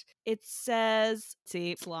it, it says,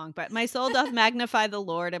 see, it's long, but my soul doth magnify the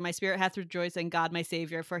Lord and my spirit hath rejoiced in God, my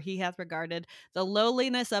savior, for he hath regarded the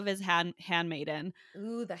lowliness of his handmaiden.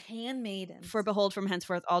 Ooh, the handmaidens. For behold, from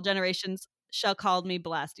henceforth, all generations shall call me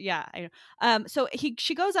blessed. Yeah. So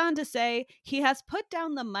she goes on to say, he has put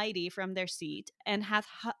down the mighty from their seat and hath,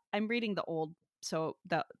 I'm reading the old, so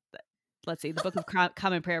let's see, the Book of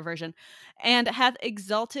Common Prayer version, and hath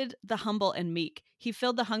exalted the humble and meek. He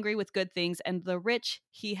filled the hungry with good things, and the rich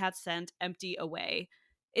he hath sent empty away.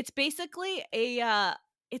 It's basically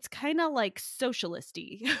it's kind of like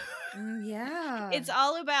socialisty. Yeah. It's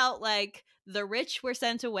all about like the rich were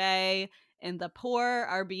sent away and the poor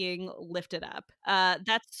are being lifted up.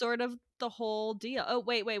 That's sort of the whole deal. Oh,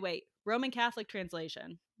 wait. Roman Catholic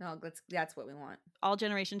translation. No, that's what we want. All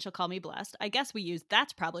generations shall call me blessed. I guess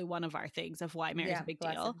that's probably one of our things of why Mary's a big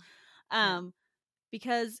blessed. deal. Yeah.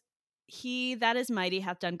 Because he that is mighty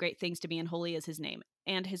hath done great things to me, and holy is his name.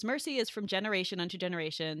 And his mercy is from generation unto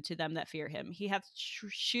generation to them that fear him. He hath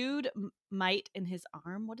shewed might in his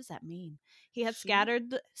arm. What does that mean? He hath scattered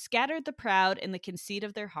the proud in the conceit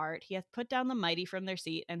of their heart. He hath put down the mighty from their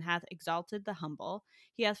seat, and hath exalted the humble.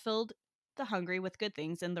 He hath filled the hungry with good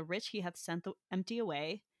things, and the rich he hath sent the empty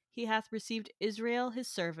away. He hath received Israel his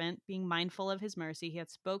servant, being mindful of his mercy. He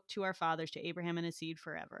hath spoke to our fathers, to Abraham and his seed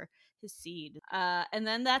forever. His seed. And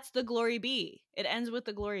then that's the glory be. It ends with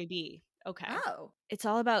the glory be. Okay. Oh. It's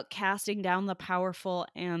all about casting down the powerful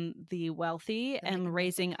and the wealthy and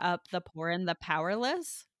raising up the poor and the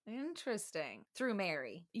powerless. Interesting. Through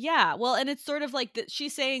Mary. Yeah. Well, and it's sort of like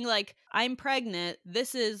she's saying, like, I'm pregnant.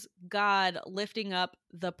 This is God lifting up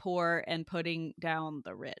the poor and putting down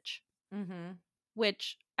the rich. Mm-hmm.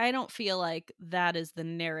 Which I don't feel like that is the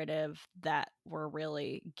narrative that we're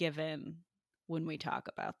really given when we talk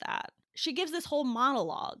about that. She gives this whole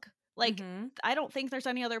monologue. Like, I don't think there's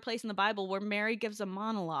any other place in the Bible where Mary gives a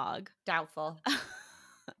monologue. Doubtful.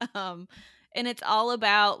 And it's all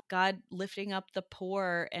about God lifting up the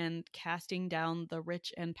poor and casting down the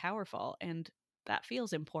rich and powerful. And that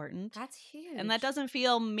feels important. That's huge. And that doesn't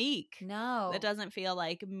feel meek. No. It doesn't feel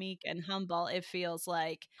like meek and humble. It feels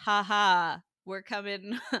like, haha, we're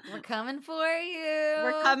coming. We're coming for you.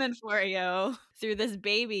 We're coming for you through this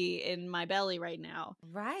baby in my belly right now.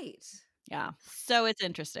 Right. Yeah. So it's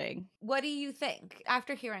interesting. What do you think?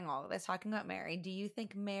 After hearing all of this, talking about Mary, do you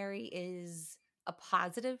think Mary is a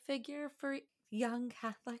positive figure for young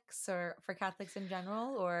Catholics or for Catholics in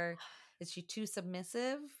general? Or is she too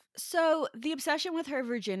submissive? So the obsession with her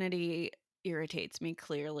virginity irritates me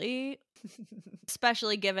clearly,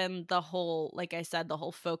 especially given the whole, like I said, the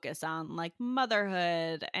whole focus on like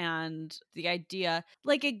motherhood and the idea,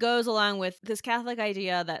 like it goes along with this Catholic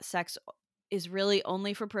idea that sex is really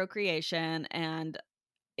only for procreation and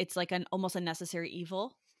it's like an almost a necessary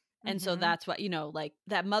evil. And so that's what, like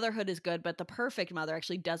that motherhood is good, but the perfect mother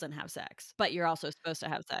actually doesn't have sex, but you're also supposed to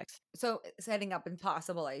have sex. So setting up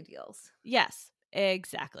impossible ideals. Yes.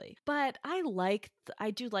 Exactly. But I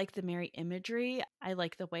do like the Mary imagery. I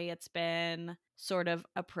like the way it's been sort of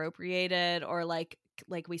appropriated or like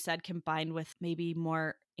we said, combined with maybe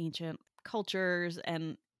more ancient cultures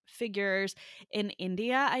and figures. In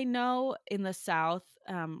India, I know in the South,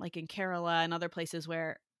 like in Kerala and other places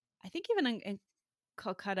where I think even in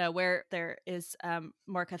Calcutta, where there is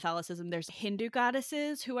more Catholicism, there's Hindu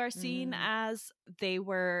goddesses who are seen as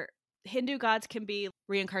Hindu gods can be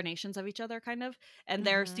reincarnations of each other, kind of, and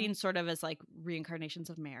they're seen sort of as like reincarnations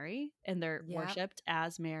of Mary, and they're worshipped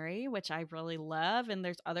as Mary, which I really love. And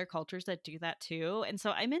there's other cultures that do that too. And so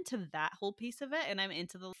I'm into that whole piece of it, and I'm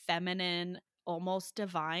into the feminine, almost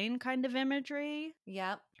divine kind of imagery.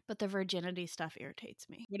 Yep. But the virginity stuff irritates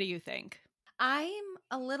me. What do you think? I'm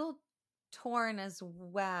a little torn as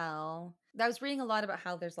well. I was reading a lot about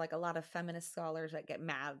how there's like a lot of feminist scholars that get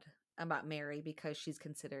mad about Mary because she's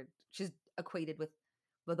equated with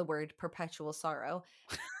the word perpetual sorrow.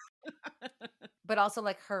 But also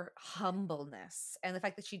like her humbleness and the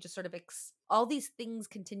fact that she just sort of all these things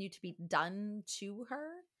continue to be done to her.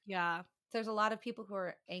 Yeah. There's a lot of people who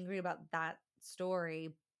are angry about that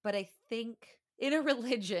story, but I think in a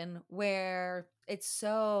religion where it's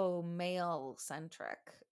so male centric,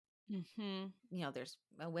 there's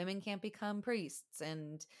women can't become priests,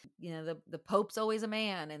 and the Pope's always a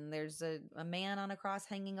man, and there's a man on a cross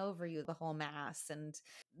hanging over you the whole mass, and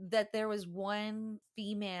that there was one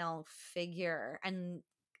female figure. And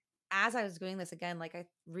as I was doing this again, like I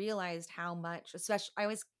realized how much, especially I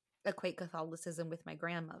always equate Catholicism with my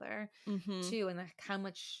grandmother too, and how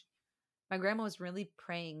much my grandma was really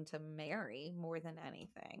praying to Mary more than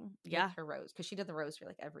anything. With her rose, because she did the rosary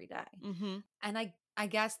like every day. And I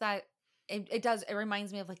guess that it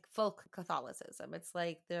reminds me of like folk Catholicism. It's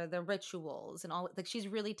like the rituals and all, like she's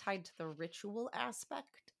really tied to the ritual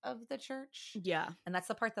aspect of the church. Yeah. And that's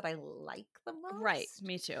the part that I like the most. Right.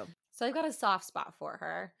 Me too. So I've got a soft spot for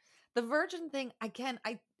her. The virgin thing, again,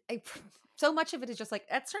 I so much of it is just like,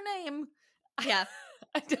 that's her name. Yeah.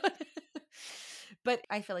 But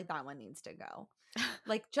I feel like that one needs to go.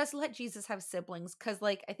 Like, just let Jesus have siblings, because,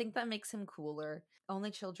 like, I think that makes him cooler.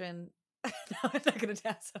 Only children. No, I'm not gonna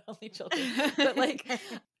dance on only children, but like,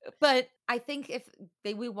 but I think if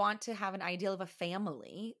we want to have an ideal of a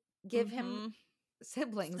family, give him Mhm.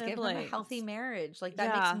 siblings, give him a healthy Siblings. marriage. Like,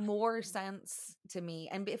 that makes Yeah. more sense to me.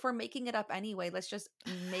 And if we're making it up anyway, let's just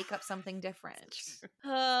make up something different.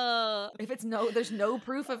 Oh. If there's no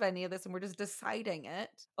proof of any of this and we're just deciding it.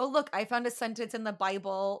 Oh, look, I found a sentence in the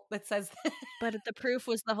Bible that says But the proof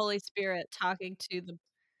was the Holy Spirit talking to the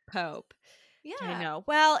Pope. I yeah. know.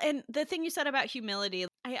 Well, and the thing you said about humility,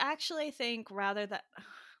 I actually think rather that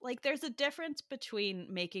like there's a difference between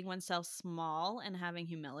making oneself small and having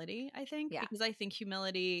humility, I think, Yeah. because I think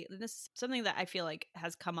humility, this is something that I feel like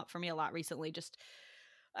has come up for me a lot recently, just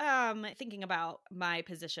thinking about my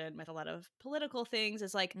position with a lot of political things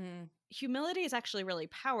is like Mm, humility is actually really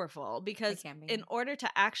powerful it because can in be. order to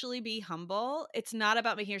actually be humble, it's not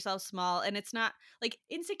about making yourself small, and it's not like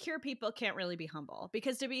insecure people can't really be humble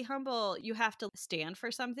because to be humble, you have to stand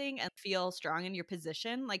for something and feel strong in your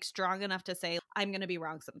position, like strong enough to say I'm going to be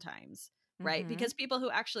wrong sometimes, right? Mm-hmm. Because people who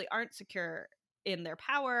actually aren't secure in their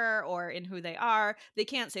power or in who they are, they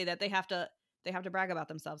can't say that they have to brag about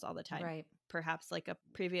themselves all the time. Right. Perhaps like a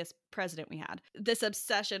previous president we had. This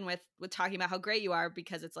obsession with talking about how great you are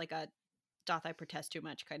because it's like a doth I protest too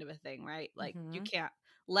much kind of a thing, right? Like you Mm-hmm. can't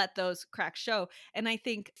let those cracks show. And I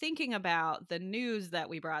think thinking about the news that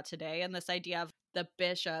we brought today and this idea of the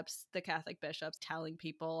bishops, the Catholic bishops telling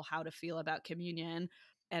people how to feel about communion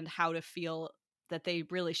and how to feel that they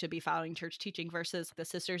really should be following church teaching versus the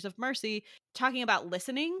Sisters of Mercy talking about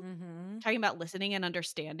listening, Mm-hmm. and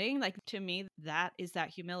understanding, like to me that is that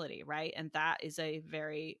humility, right? And that is a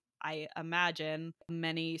very, I imagine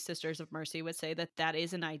many Sisters of Mercy would say that that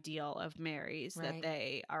is an ideal of Mary's that Right.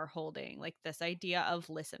 they are holding, like this idea of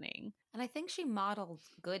listening. And I think she modeled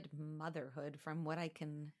good motherhood from what I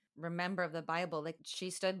can remember of the Bible. Like, she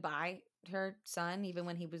stood by her son even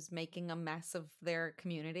when he was making a mess of their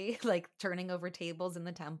community, like turning over tables in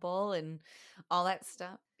the temple and all that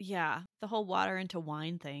stuff. Yeah, the whole water into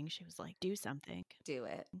wine thing, she was like, do something. Do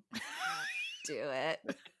it. Do it.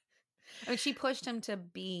 I mean, she pushed him to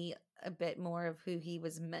be a bit more of who he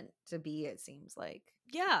was meant to be, it seems like.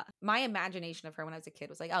 Yeah. My imagination of her when I was a kid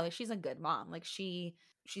was like, oh, she's a good mom. Like, she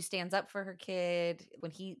stands up for her kid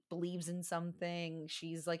when he believes in something.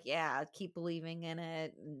 She's like, yeah, keep believing in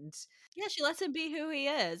it. And Yeah, she lets him be who he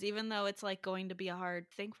is, even though it's like going to be a hard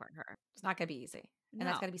thing for her. it's not going to be easy. And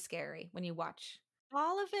that's No. got to be scary when you watch.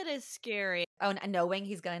 All of it is scary. Oh, and knowing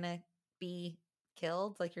he's going to be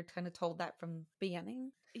killed. Like, you're kind of told that from the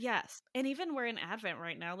beginning. Yes. And even we're in Advent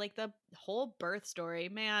right now, like the whole birth story,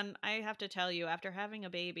 man, I have to tell you, after having a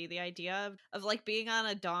baby, the idea of like being on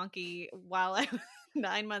a donkey while I was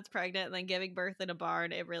 9 months pregnant and then giving birth in a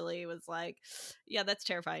barn, it really was like, yeah, that's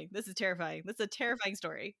terrifying. This is terrifying. This is a terrifying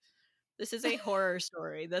story. This is a horror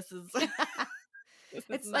story. This is this is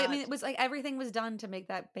It's like, I not. mean, it was like everything was done to make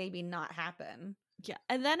that baby not happen. Yeah.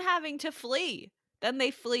 And then having to flee. Then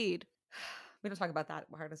they fled. We don't talk about that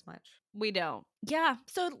part as much. We don't. Yeah.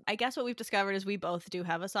 So I guess what we've discovered is we both do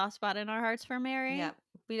have a soft spot in our hearts for Mary. Yeah.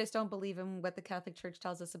 We just don't believe in what the Catholic Church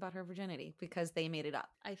tells us about her virginity because they made it up.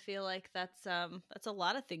 I feel like that's a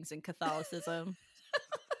lot of things in Catholicism.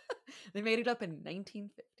 They made it up in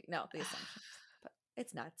 1950. No, the assumptions. But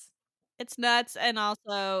it's nuts. It's nuts, and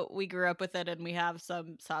also we grew up with it and we have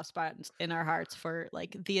some soft spots in our hearts for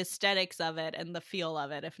like the aesthetics of it and the feel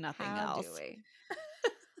of it, if nothing How else. do we?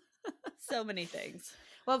 So many things.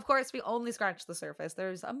 Well, of course, we only scratched the surface.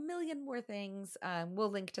 There's a million more things.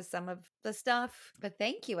 We'll link to some of the stuff. But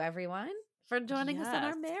thank you, everyone, for joining us on our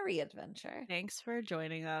Yes. Mary adventure. Thanks for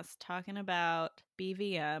joining us talking about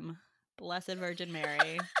BVM, Blessed Virgin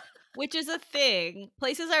Mary, which is a thing.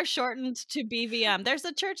 Places are shortened to BVM. There's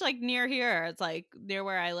a church like near here. It's like near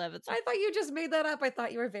where I live. It's like, I thought you just made that up. I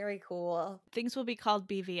thought you were very cool. things will be called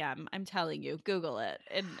BVM. I'm telling you. Google it.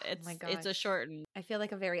 And my it's a gosh. shortened, I feel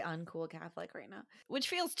like a very uncool Catholic right now. which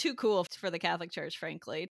feels too cool for the Catholic Church,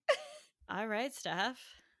 frankly. All right, Steph.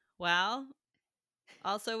 Well,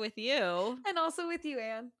 also with you. And also with you,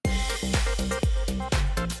 Anne.